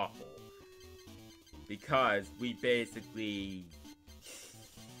 that's awful. Because we basically,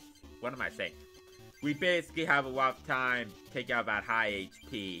 what am I saying? We basically have a rough time taking out that high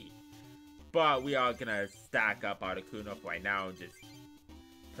HP. But we are gonna stack up Articuno right now and just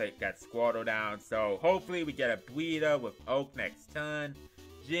get Squirtle down. So hopefully we get a Breeder with Oak next turn.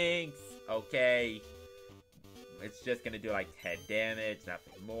 Jinx, okay. It's just gonna do like 10 damage,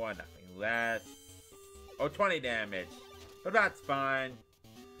 nothing more, nothing less. Or 20 damage. But that's fine.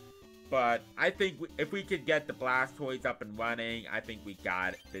 But I think if we could get the Blastoise up and running, I think we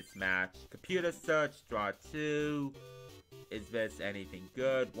got this match. Computer search, draw 2. Is this anything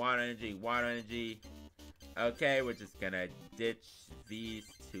good? Water Energy, Water Energy. Okay, we're just gonna ditch these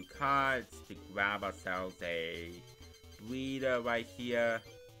 2 cards to grab ourselves a Breeder right here.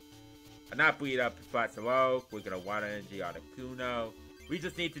 Not Breeder, Professor Oak. We're gonna Water Energy Articuno. We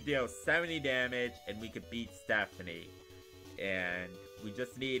just need to deal 70 damage and we could beat Stephanie. And we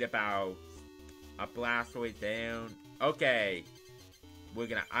just need about a Blastoise down. Okay. We're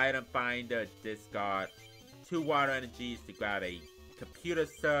gonna Item Finder, discard 2 Water Energies to grab a Computer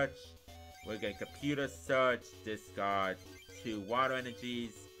Search. We're gonna Computer Search, discard 2 Water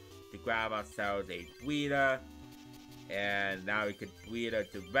Energies to grab ourselves a Breeder. And now we could breed her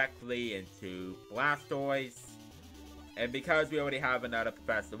directly into Blastoise. And because we already have another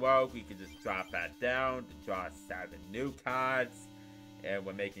Professor Oak, we can just drop that down to draw 7 new cards. And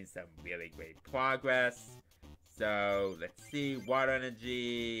we're making some really great progress. So, let's see, Water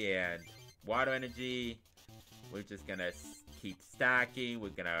Energy and Water Energy. We're just gonna keep stacking. We're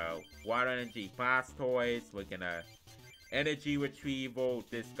gonna Water Energy Blastoise. We're gonna Energy Retrieval,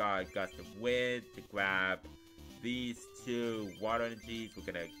 discard Gust of Wind to grab these 2 Water Energies.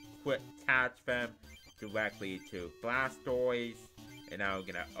 We're gonna attach them directly to Blastoise. And now we're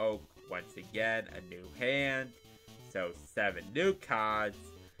gonna Oak once again, a new hand. So 7 new cards.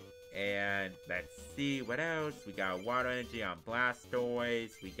 And let's see what else. We got Water Energy on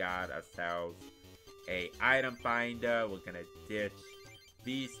Blastoise. We got ourselves a item finder. We're gonna ditch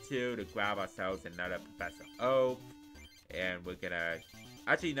these 2 to grab ourselves another Professor Oak. And we're gonna...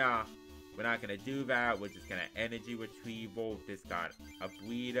 Actually, no. We're not gonna do that. We're just gonna Energy Retrieval. Discard a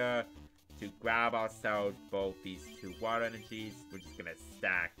Breeder to grab ourselves both these 2 Water Energies. We're just gonna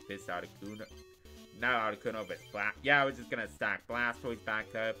stack this Articuno. Not Articuno, but yeah, we're just gonna stack Blastoise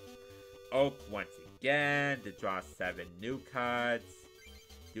back up. Oak once again to draw 7 new cards.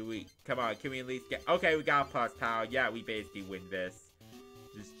 Come on, can we at least get... Okay, we got plus power. Yeah, we basically win this.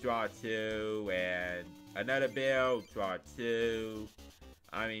 Just draw 2 and another bill, draw 2.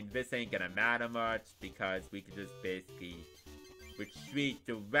 I mean, this ain't gonna matter much because we can just basically retreat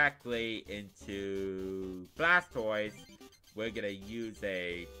directly into Blastoise. We're gonna use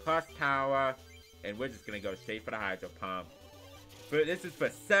a plus power and we're just gonna go straight for the Hydro Pump. But this is for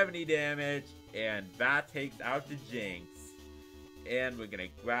 70 damage, and that takes out the Jinx. And we're gonna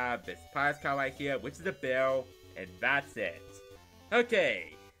grab this prize card right here, which is a bill, and that's it.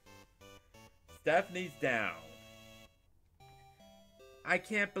 Okay. Stephanie's down. I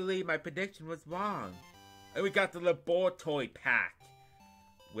can't believe my prediction was wrong. And we got the Laboratory Pack.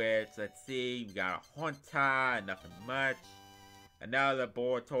 Which, let's see, we got a Haunter, nothing much. Another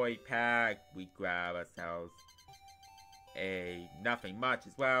Laboratory Pack. We grab ourselves a nothing much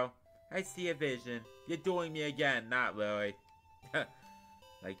as well. I see a vision. You're doing me again. Not really.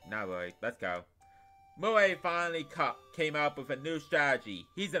 Not really. Let's go. Murray finally came up with a new strategy.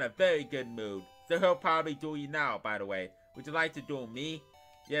 He's in a very good mood. So he'll probably duel you now, by the way. Would you like to duel me?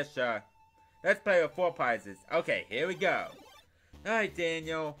 Yes, sure. Let's play with 4 prizes. Okay, here we go. Alright,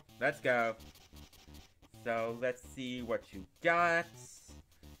 Daniel. Let's go. So, let's see what you got.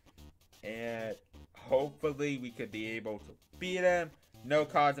 And hopefully we could be able to beat him. No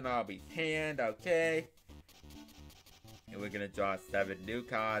cards in Aubrey's hand, okay. And we're gonna draw 7 new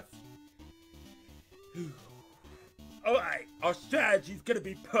cards. Alright, our strategy's gonna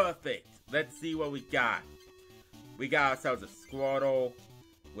be perfect. Let's see what we got. We got ourselves a Squirtle.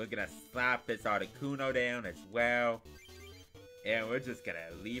 We're gonna slap this Articuno down as well. And we're just gonna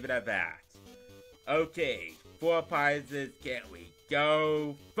leave it at that. Okay, 4 prizes. Can we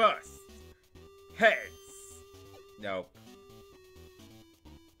go first? Heads. Nope.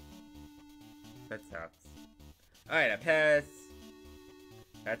 That sucks. Alright, a pass.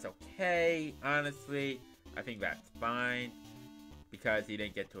 That's okay, honestly. I think that's fine. Because he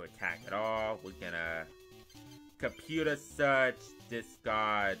didn't get to attack at all. We're gonna computer search,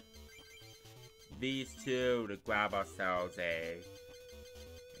 discard these 2 to grab ourselves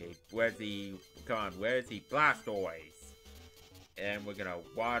where's he? Come on, where's he? Blastoise. And we're gonna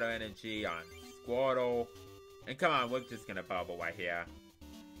Water Energy on Squirtle. And come on, we're just gonna bubble right here.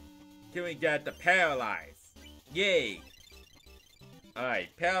 Can we get the Paralyze? Yay!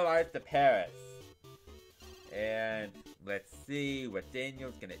 Alright, Paralyze the Paris. And let's see what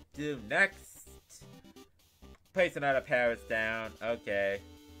Daniel's gonna do next. Place another Paris down. Okay.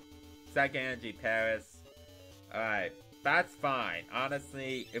 Second Energy Paris. Alright, that's fine.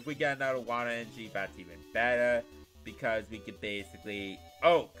 Honestly, if we get another Water Energy, that's even better. Because we could basically...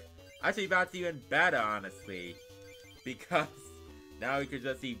 Oak! Actually, that's even better, honestly. Because now we could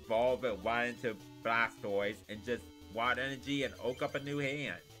just evolve it right into Blastoise and just Water Energy and Oak up a new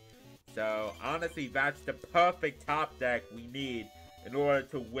hand. So, honestly, that's the perfect top deck we need in order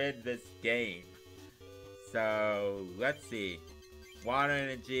to win this game. So, let's see. Water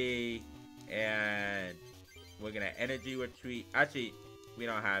Energy, and we're gonna Energy Retreat. Actually, we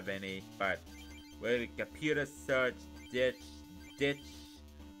don't have any, but we're gonna Computer Search, Ditch.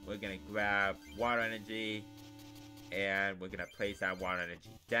 We're gonna grab Water Energy, and we're gonna place that Water Energy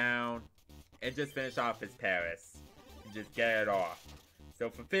down, and just finish off his Paris. And just get it off. So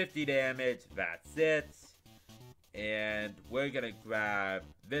for 50 damage, that's it. And we're gonna grab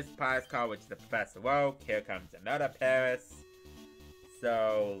this prize card, which is the Professor Oak. Here comes another Paris.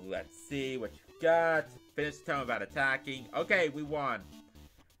 So let's see what you got. Finish the turn without attacking. Okay, we won.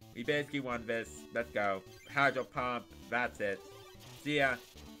 We basically won this. Let's go. Hydro Pump. That's it. See ya.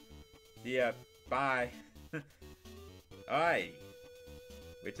 See ya. Bye. Alright.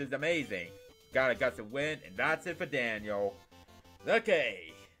 Which is amazing. Got some win, and that's it for Daniel.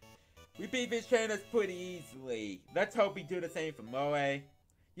 Okay. We beat these trainers pretty easily. Let's hope we do the same for Moe.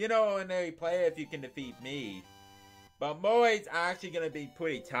 You know, ordinary player if you can defeat me. But Moe's actually gonna be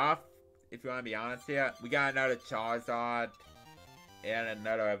pretty tough, if you wanna be honest here. We got another Charizard. And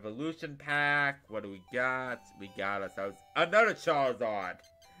another evolution pack. What do we got? We got ourselves another Charizard.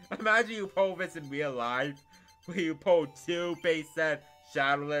 Imagine you pull this in real life. Where you pull 2 base set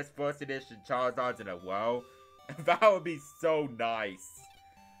Shadowless first edition Charizards in a row. That would be so nice.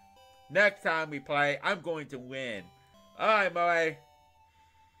 Next time we play, I'm going to win. Alright, Moe.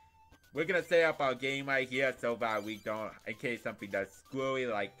 We're gonna set up our game right here so that we don't, in case something does screwy,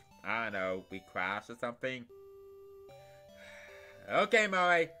 like, I don't know, we crash or something. Okay,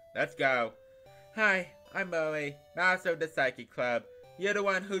 Moe, let's go. Hi, I'm Moe, master of the Psychic Club. You're the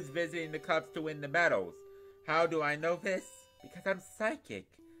one who's visiting the clubs to win the medals. How do I know this? Because I'm psychic.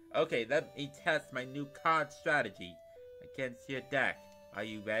 Okay, let me test my new card strategy against your deck. Are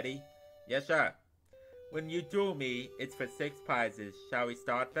you ready? Yes, sir. When you duel me, it's for 6 prizes. Shall we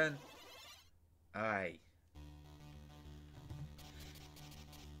start then? Alright.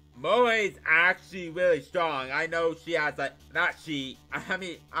 Moe is actually really strong. I know she has like, not she, I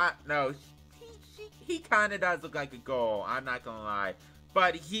mean, no, he kind of does look like a girl, I'm not gonna lie.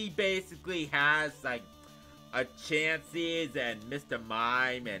 But he basically has like a Chances and Mr.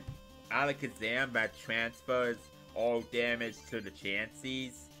 Mime and Alakazam that transfers all damage to the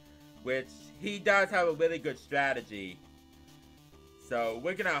Chances, which he does have a really good strategy. So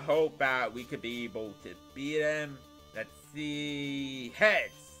we're gonna hope that we could be able to beat him. Let's see.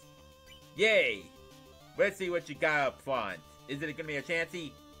 Heads! Yay! Let's see what you got up front. Is it gonna be a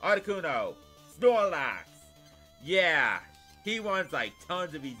Chansey? Articuno! Snorlax! Yeah! He wants like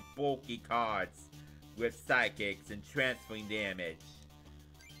tons of these bulky cards with psychics and transferring damage.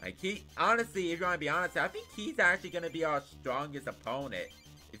 Like he, honestly, if you want to be honest, I think he's actually gonna be our strongest opponent.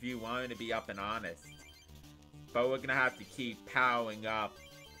 If you want to be up and honest. But we're gonna have to keep powering up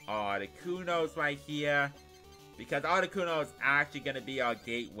our Articunos right here. Because Articuno is actually gonna be our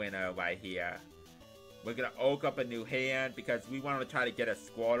gate winner right here. We're gonna oak up a new hand because we want to try to get a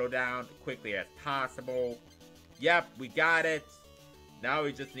Squirtle down as quickly as possible. Yep, we got it. Now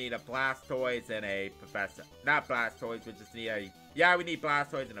we just need a Blastoise and a Professor. Not Blastoise, we just need a... Yeah, we need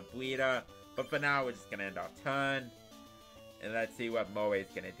Blastoise and a Bleeder. But for now, we're just gonna end our turn. And let's see what Moe is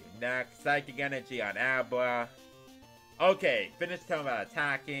gonna do next. Psychic Energy on Abra. Okay, finish turn without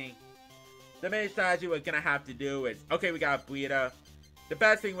attacking. The main strategy we're gonna have to do is... Okay, we got a Bleeder. The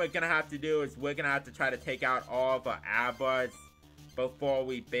best thing we're gonna have to do is we're gonna have to try to take out all of our Abras before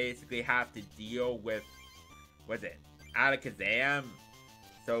we basically have to deal with... What's it? Alakazam.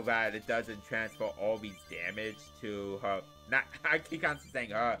 So that it doesn't transfer all these damage to her... Not, I keep constantly saying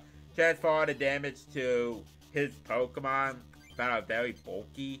her. Transfer all the damage to his Pokemon that are very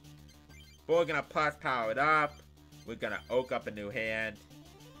bulky. But we're gonna plus power it up. We're gonna oak up a new hand.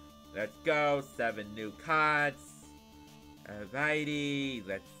 Let's go. 7 new cards. Alrighty.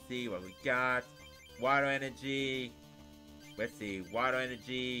 Let's see what we got. Water Energy. Let's see. Water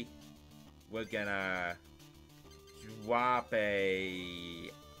Energy. We're gonna drop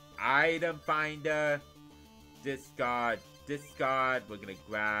a item finder. Discard. Discard. We're gonna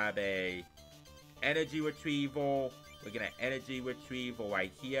grab a energy retrieval. We're gonna energy retrieval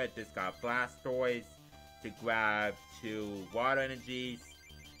right here. Discard Blastoise to grab 2 water energies.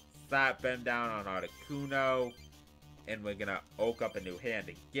 Slap them down on Articuno. And we're gonna oak up a new hand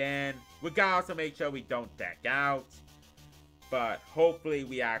again. We gotta also make sure we don't deck out. But hopefully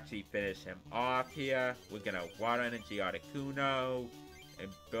we actually finish him off here. We're gonna water energy Articuno. And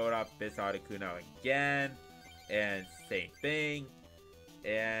build up this Articuno again. And same thing.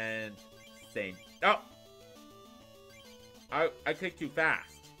 And same... Oh! I clicked too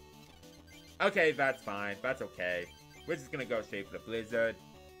fast. Okay, that's fine. That's okay. We're just gonna go straight for the Blizzard.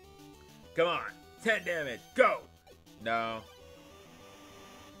 Come on. 10 damage. Go! No.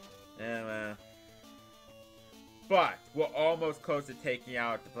 But we're almost close to taking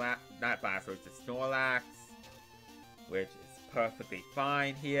out the not Blastoise, the Snorlax. Which is perfectly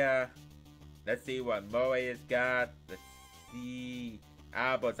fine here. Let's see what Moe has got. Let's see.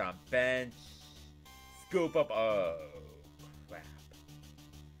 Alba's on bench. Scoop up. Oh, crap.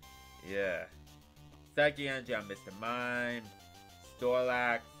 Yeah. Psychic Energy on Mr. Mime.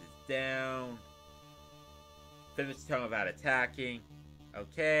 Snorlax is down. Finish turn without attacking.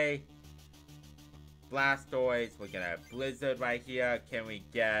 Okay. Blastoise. We're gonna Blizzard right here. Can we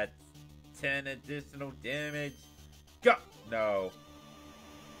get 10 additional damage? Go! No.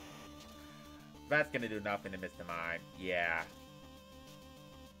 That's gonna do nothing to Mr. Mime. Yeah.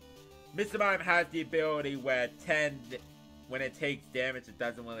 Mr. Mime has the ability where 10, when it takes damage, it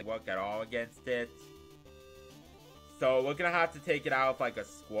doesn't really work at all against it. So we're gonna have to take it out with like a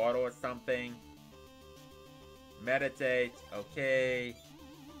Squirtle or something. Meditate. Okay.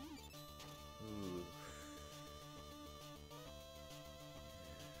 Ooh.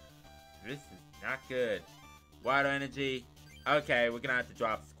 This is not good. Water energy. Okay, we're gonna have to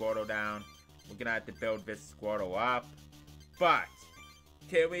drop Squirtle down. We're gonna have to build this Squirtle up. But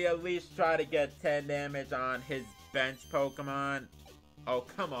can we at least try to get 10 damage on his bench Pokemon? Oh,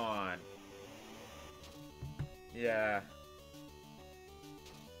 come on. Yeah.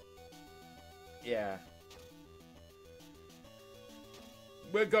 Yeah.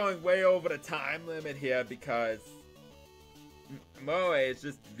 We're going way over the time limit here because Moe is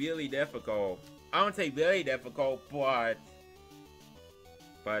just really difficult. I won't say really difficult, but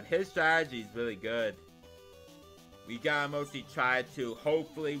his strategy is really good. We gotta mostly try to,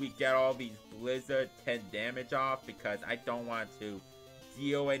 hopefully we get all these Blizzard 10 damage off because I don't want to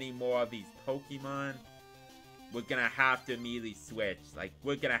deal any more of these Pokemon. We're gonna have to immediately switch. Like,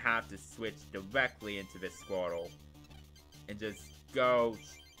 we're gonna have to switch directly into this Squirtle. And just go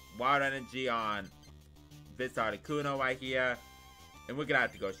Water Energy on this Articuno right here. And we're gonna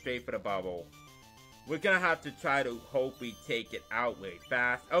have to go straight for the bubble. We're gonna have to try to hope we take it out really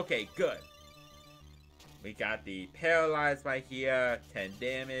fast. Okay, good. We got the Paralyze right here, 10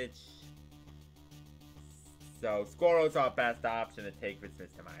 damage. So, Squirtle's our best option to take this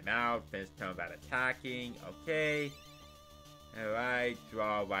Mr. Mime out. Finish turn without attacking. Okay. Alright,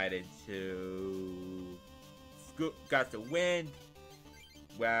 draw right into Gust of Wind.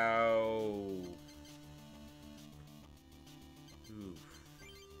 Well... Oof.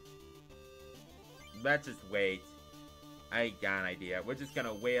 Let's just wait. I ain't got an idea. We're just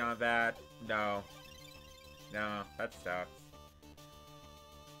gonna wait on that. No. No, that sucks.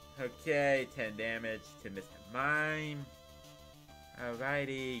 Okay, 10 damage to Mr. Mime.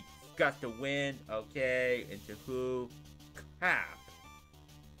 Alrighty. Gust of Wind. Okay, into who? Crap.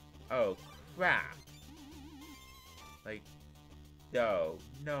 Oh, crap. Like, no.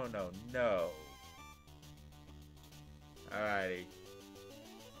 No, no, no. Alrighty.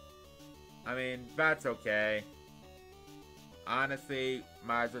 I mean, that's okay. Honestly,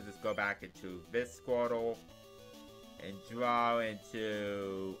 might as well just go back into this Squirtle. And draw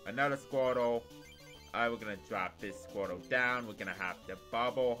into another Squirtle. Alright, we're gonna drop this Squirtle down. We're gonna have to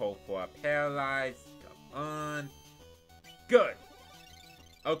bubble, hope for a Paralyze. Come on. Good.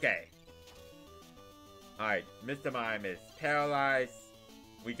 Okay. Alright, Mr. Mime is paralyzed.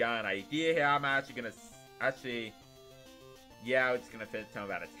 We got an idea here. I'm actually gonna... Yeah, we're just gonna finish turn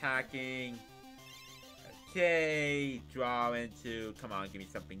without attacking. Okay. Draw into... Come on, give me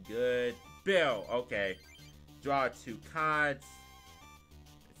something good. Bill. Okay. Draw 2 cards.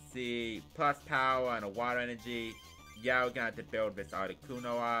 Let's see. Plus power and a water energy. Yeah, we're gonna have to build this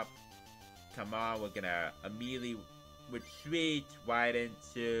Articuno up. Come on, we're gonna immediately retreat right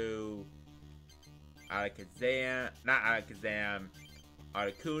into Alakazam. Not Alakazam.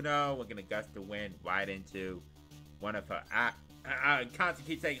 Articuno. We're gonna Gust of Wind right into one of her... I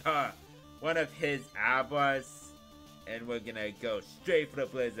constantly keep saying her. One of his Abras. And we're gonna go straight for the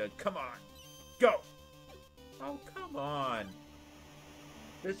Blizzard. Come on. Go! Oh, come on.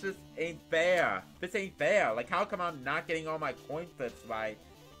 This just ain't fair. This ain't fair. Like, how come I'm not getting all my coin flips right,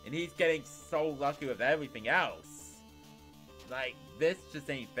 and he's getting so lucky with everything else? Like, this just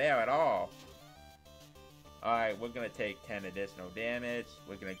ain't fair at all. Alright, we're gonna take 10 additional damage.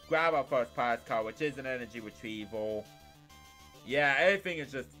 We're gonna grab our first prize card, which is an energy retrieval. Yeah, everything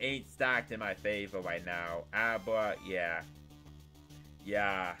is just ain't stacked in my favor right now. Abra, yeah.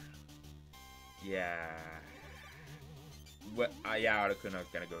 Yeah. Yeah. What? Yeah, Articuno's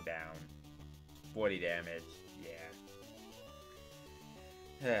gonna go down. 40 damage.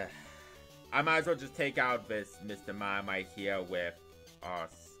 Yeah. I might as well just take out this Mr. Mime right here with our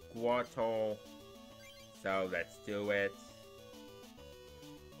Squirtle. So let's do it.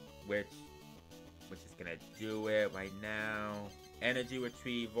 Which is gonna do it right now. Energy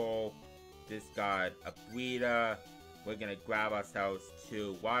retrieval. Discard a breeder. We're gonna grab ourselves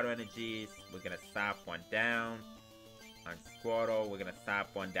 2 water energies. We're gonna slap 1 down on Squirtle. We're gonna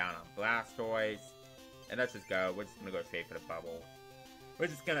slap 1 down on Blastoise. And let's just go. We're just gonna go straight for the bubble. We're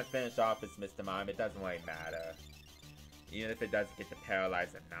just gonna finish off this Mr. Mime. It doesn't really matter. Even if it doesn't get the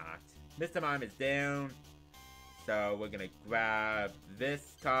Paralyze or not. Mr. Mime is down. So we're gonna grab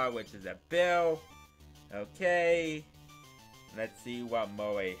this card, which is a Bill. Okay. Let's see what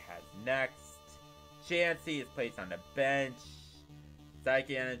Moe has next. Chansey is placed on the bench.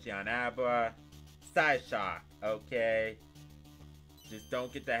 Psychic Energy on Abra. Side Shock. Okay. Just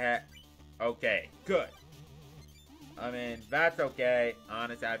don't get the head. Okay, good. I mean, that's okay.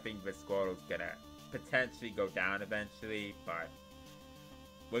 Honestly, I think Visquirtle's gonna potentially go down eventually, but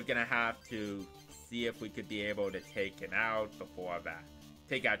we're gonna have to see if we could be able to take him out before that.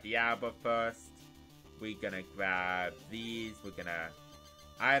 Take out the Abra first. We're gonna grab these. We're gonna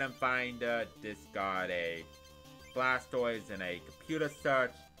item finder, discard a Blastoise and a computer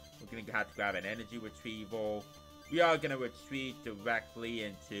search. We're gonna have to grab an energy retrieval. We are gonna retreat directly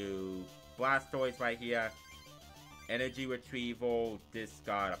into Blastoise right here. Energy retrieval,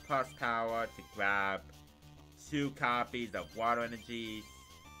 discard a plus power to grab 2 copies of water energies.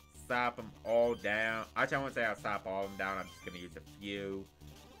 Slap them all down. Actually, I won't say I'll slap all of them down. I'm just gonna use a few.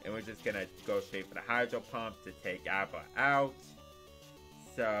 And we're just gonna go straight for the Hydro Pump to take Abra out.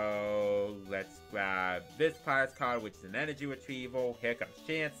 So, let's grab this prize card, which is an energy retrieval. Here comes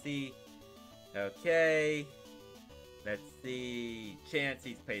Chansey. Okay. Let's see.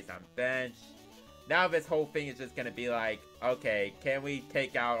 Chansey's placed on bench. Now this whole thing is just gonna be like, okay, can we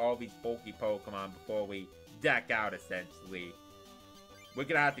take out all these bulky Pokemon before we deck out, essentially? We're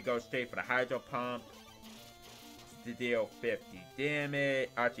gonna have to go straight for the Hydro Pump to deal 50 damage.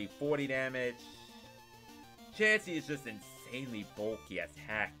 Actually, 40 damage. Chansey is just insanely bulky as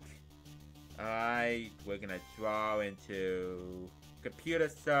heck. Alright, we're gonna draw into computer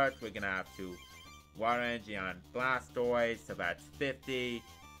search. We're gonna have to water energy on Blastoise, so that's 50.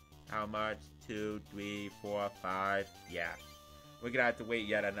 How much? 2, 3, 4, 5. Yeah. We're gonna have to wait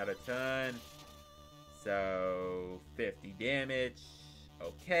yet another turn. So, 50 damage.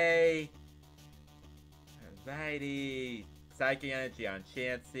 Okay. Alrighty. Psychic Energy on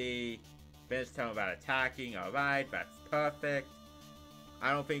Chansey. Finish turn without attacking. Alright, that's perfect.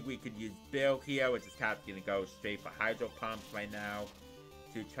 I don't think we could use Bill here. We're just gonna go straight for Hydro Pumps right now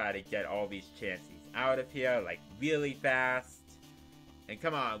to try to get all these Chanseys out of here, like, really fast. And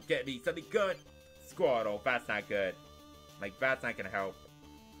come on, get me something good. Squirtle, that's not good. Like, that's not gonna help.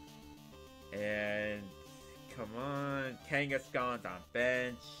 And come on, Kangaskhan's on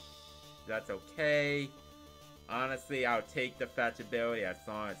bench. That's okay. Honestly, I'll take the fetch ability as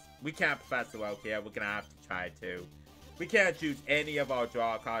long as we can't Professor Oak here. We're gonna have to try to. We can't choose any of our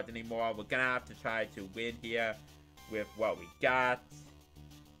draw cards anymore. We're gonna have to try to win here with what we got.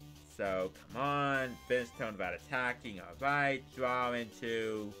 So, come on. Finish turn without attacking. Alright. Draw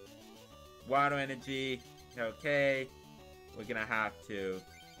into water energy. Okay. We're gonna have to...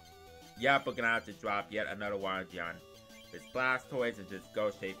 Yep, we're gonna have to drop yet another water energy on this Blastoise and just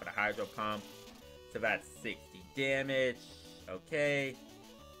go straight for the Hydro Pump. So that's 60 damage. Okay.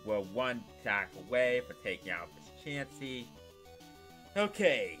 We're 1 attack away for taking out this Chansey.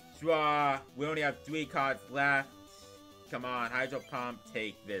 Okay. Draw. We only have 3 cards left. Come on, Hydro Pump,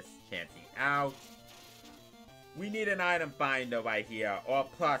 take this Chansey out. We need an item finder right here, or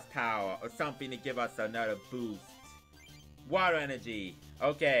plus power, or something to give us another boost. Water energy.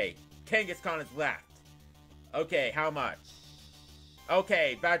 Okay, Kangaskhan is left. Okay, how much?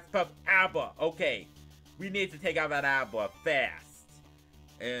 Okay, that's perfect. Abra. Okay, we need to take out that Abra fast.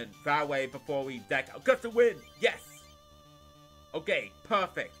 And that way, before we deck out, gets a win. Yes. Okay,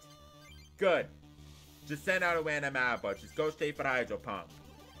 perfect. Good. Just send out a random Abra. Just go straight for the Hydro Pump.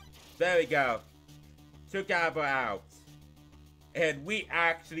 There we go. Took Abra out. And we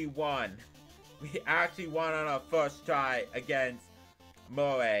actually won. We actually won on our first try against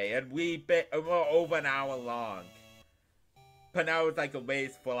Moe. And we're over an hour long. But now it's like a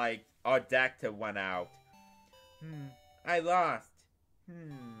race for like our deck to run out. I lost.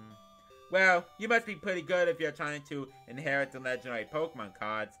 Well, you must be pretty good if you're trying to inherit the legendary Pokemon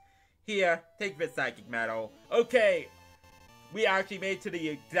cards. Here, take this Psychic Medal. Okay, we actually made to the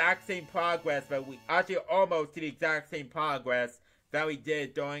exact same progress, but we actually almost to the exact same progress that we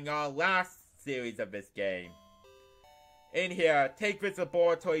did during our last series of this game. In here, take this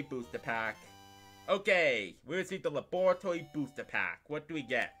Laboratory Booster Pack. Okay, we received the Laboratory Booster Pack. What do we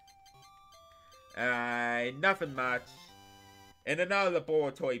get? Nothing much. And another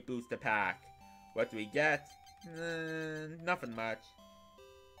Laboratory Booster Pack. What do we get? Nothing much.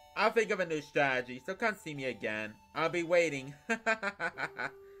 I'll think of a new strategy, so come see me again. I'll be waiting.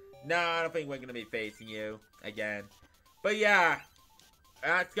 No, I don't think we're gonna be facing you again. But yeah,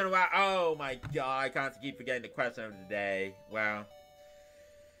 that's gonna wrap. Oh my god, I can't keep forgetting the question of the day. Well,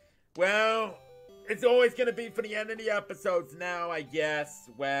 it's always gonna be for the end of the episodes now, I guess.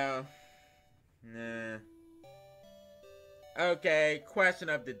 Well, nah. Okay, question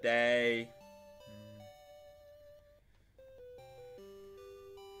of the day.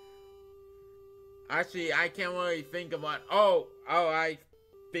 Actually, I can't really think of one. Oh, I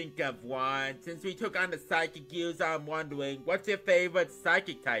think of one. Since we took on the psychic user, I'm wondering, what's your favorite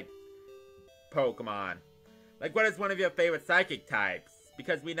psychic type Pokemon? Like, what is one of your favorite psychic types?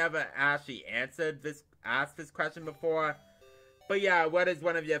 Because we never actually asked this question before. But yeah, what is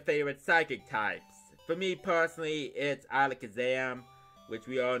one of your favorite psychic types? For me personally, it's Alakazam, which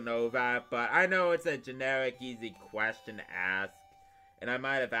we all know that, but I know it's a generic, easy question to ask. And I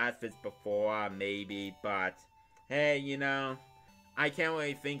might have asked this before, maybe, but hey, you know, I can't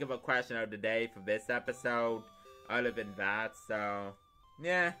really think of a question of the day for this episode, other than that, so,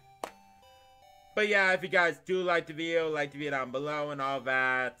 yeah. But yeah, if you guys do like the video down below and all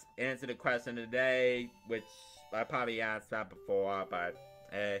that. Answer the question of the day, which I probably asked that before, but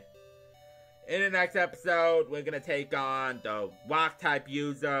hey. In the next episode, we're gonna take on the Rock-type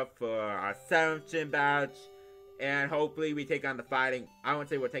user for our 7th gym badge. And hopefully we take on the fighting, I won't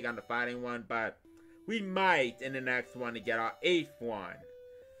say we'll take on the fighting one, but we might in the next one to get our 8th one.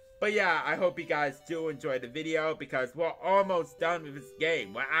 But yeah, I hope you guys do enjoy the video because we're almost done with this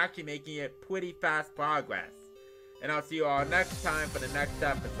game. We're actually making it pretty fast progress. And I'll see you all next time for the next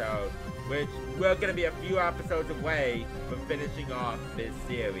episode, which we're going to be a few episodes away from finishing off this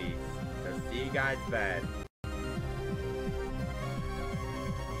series. So see you guys then.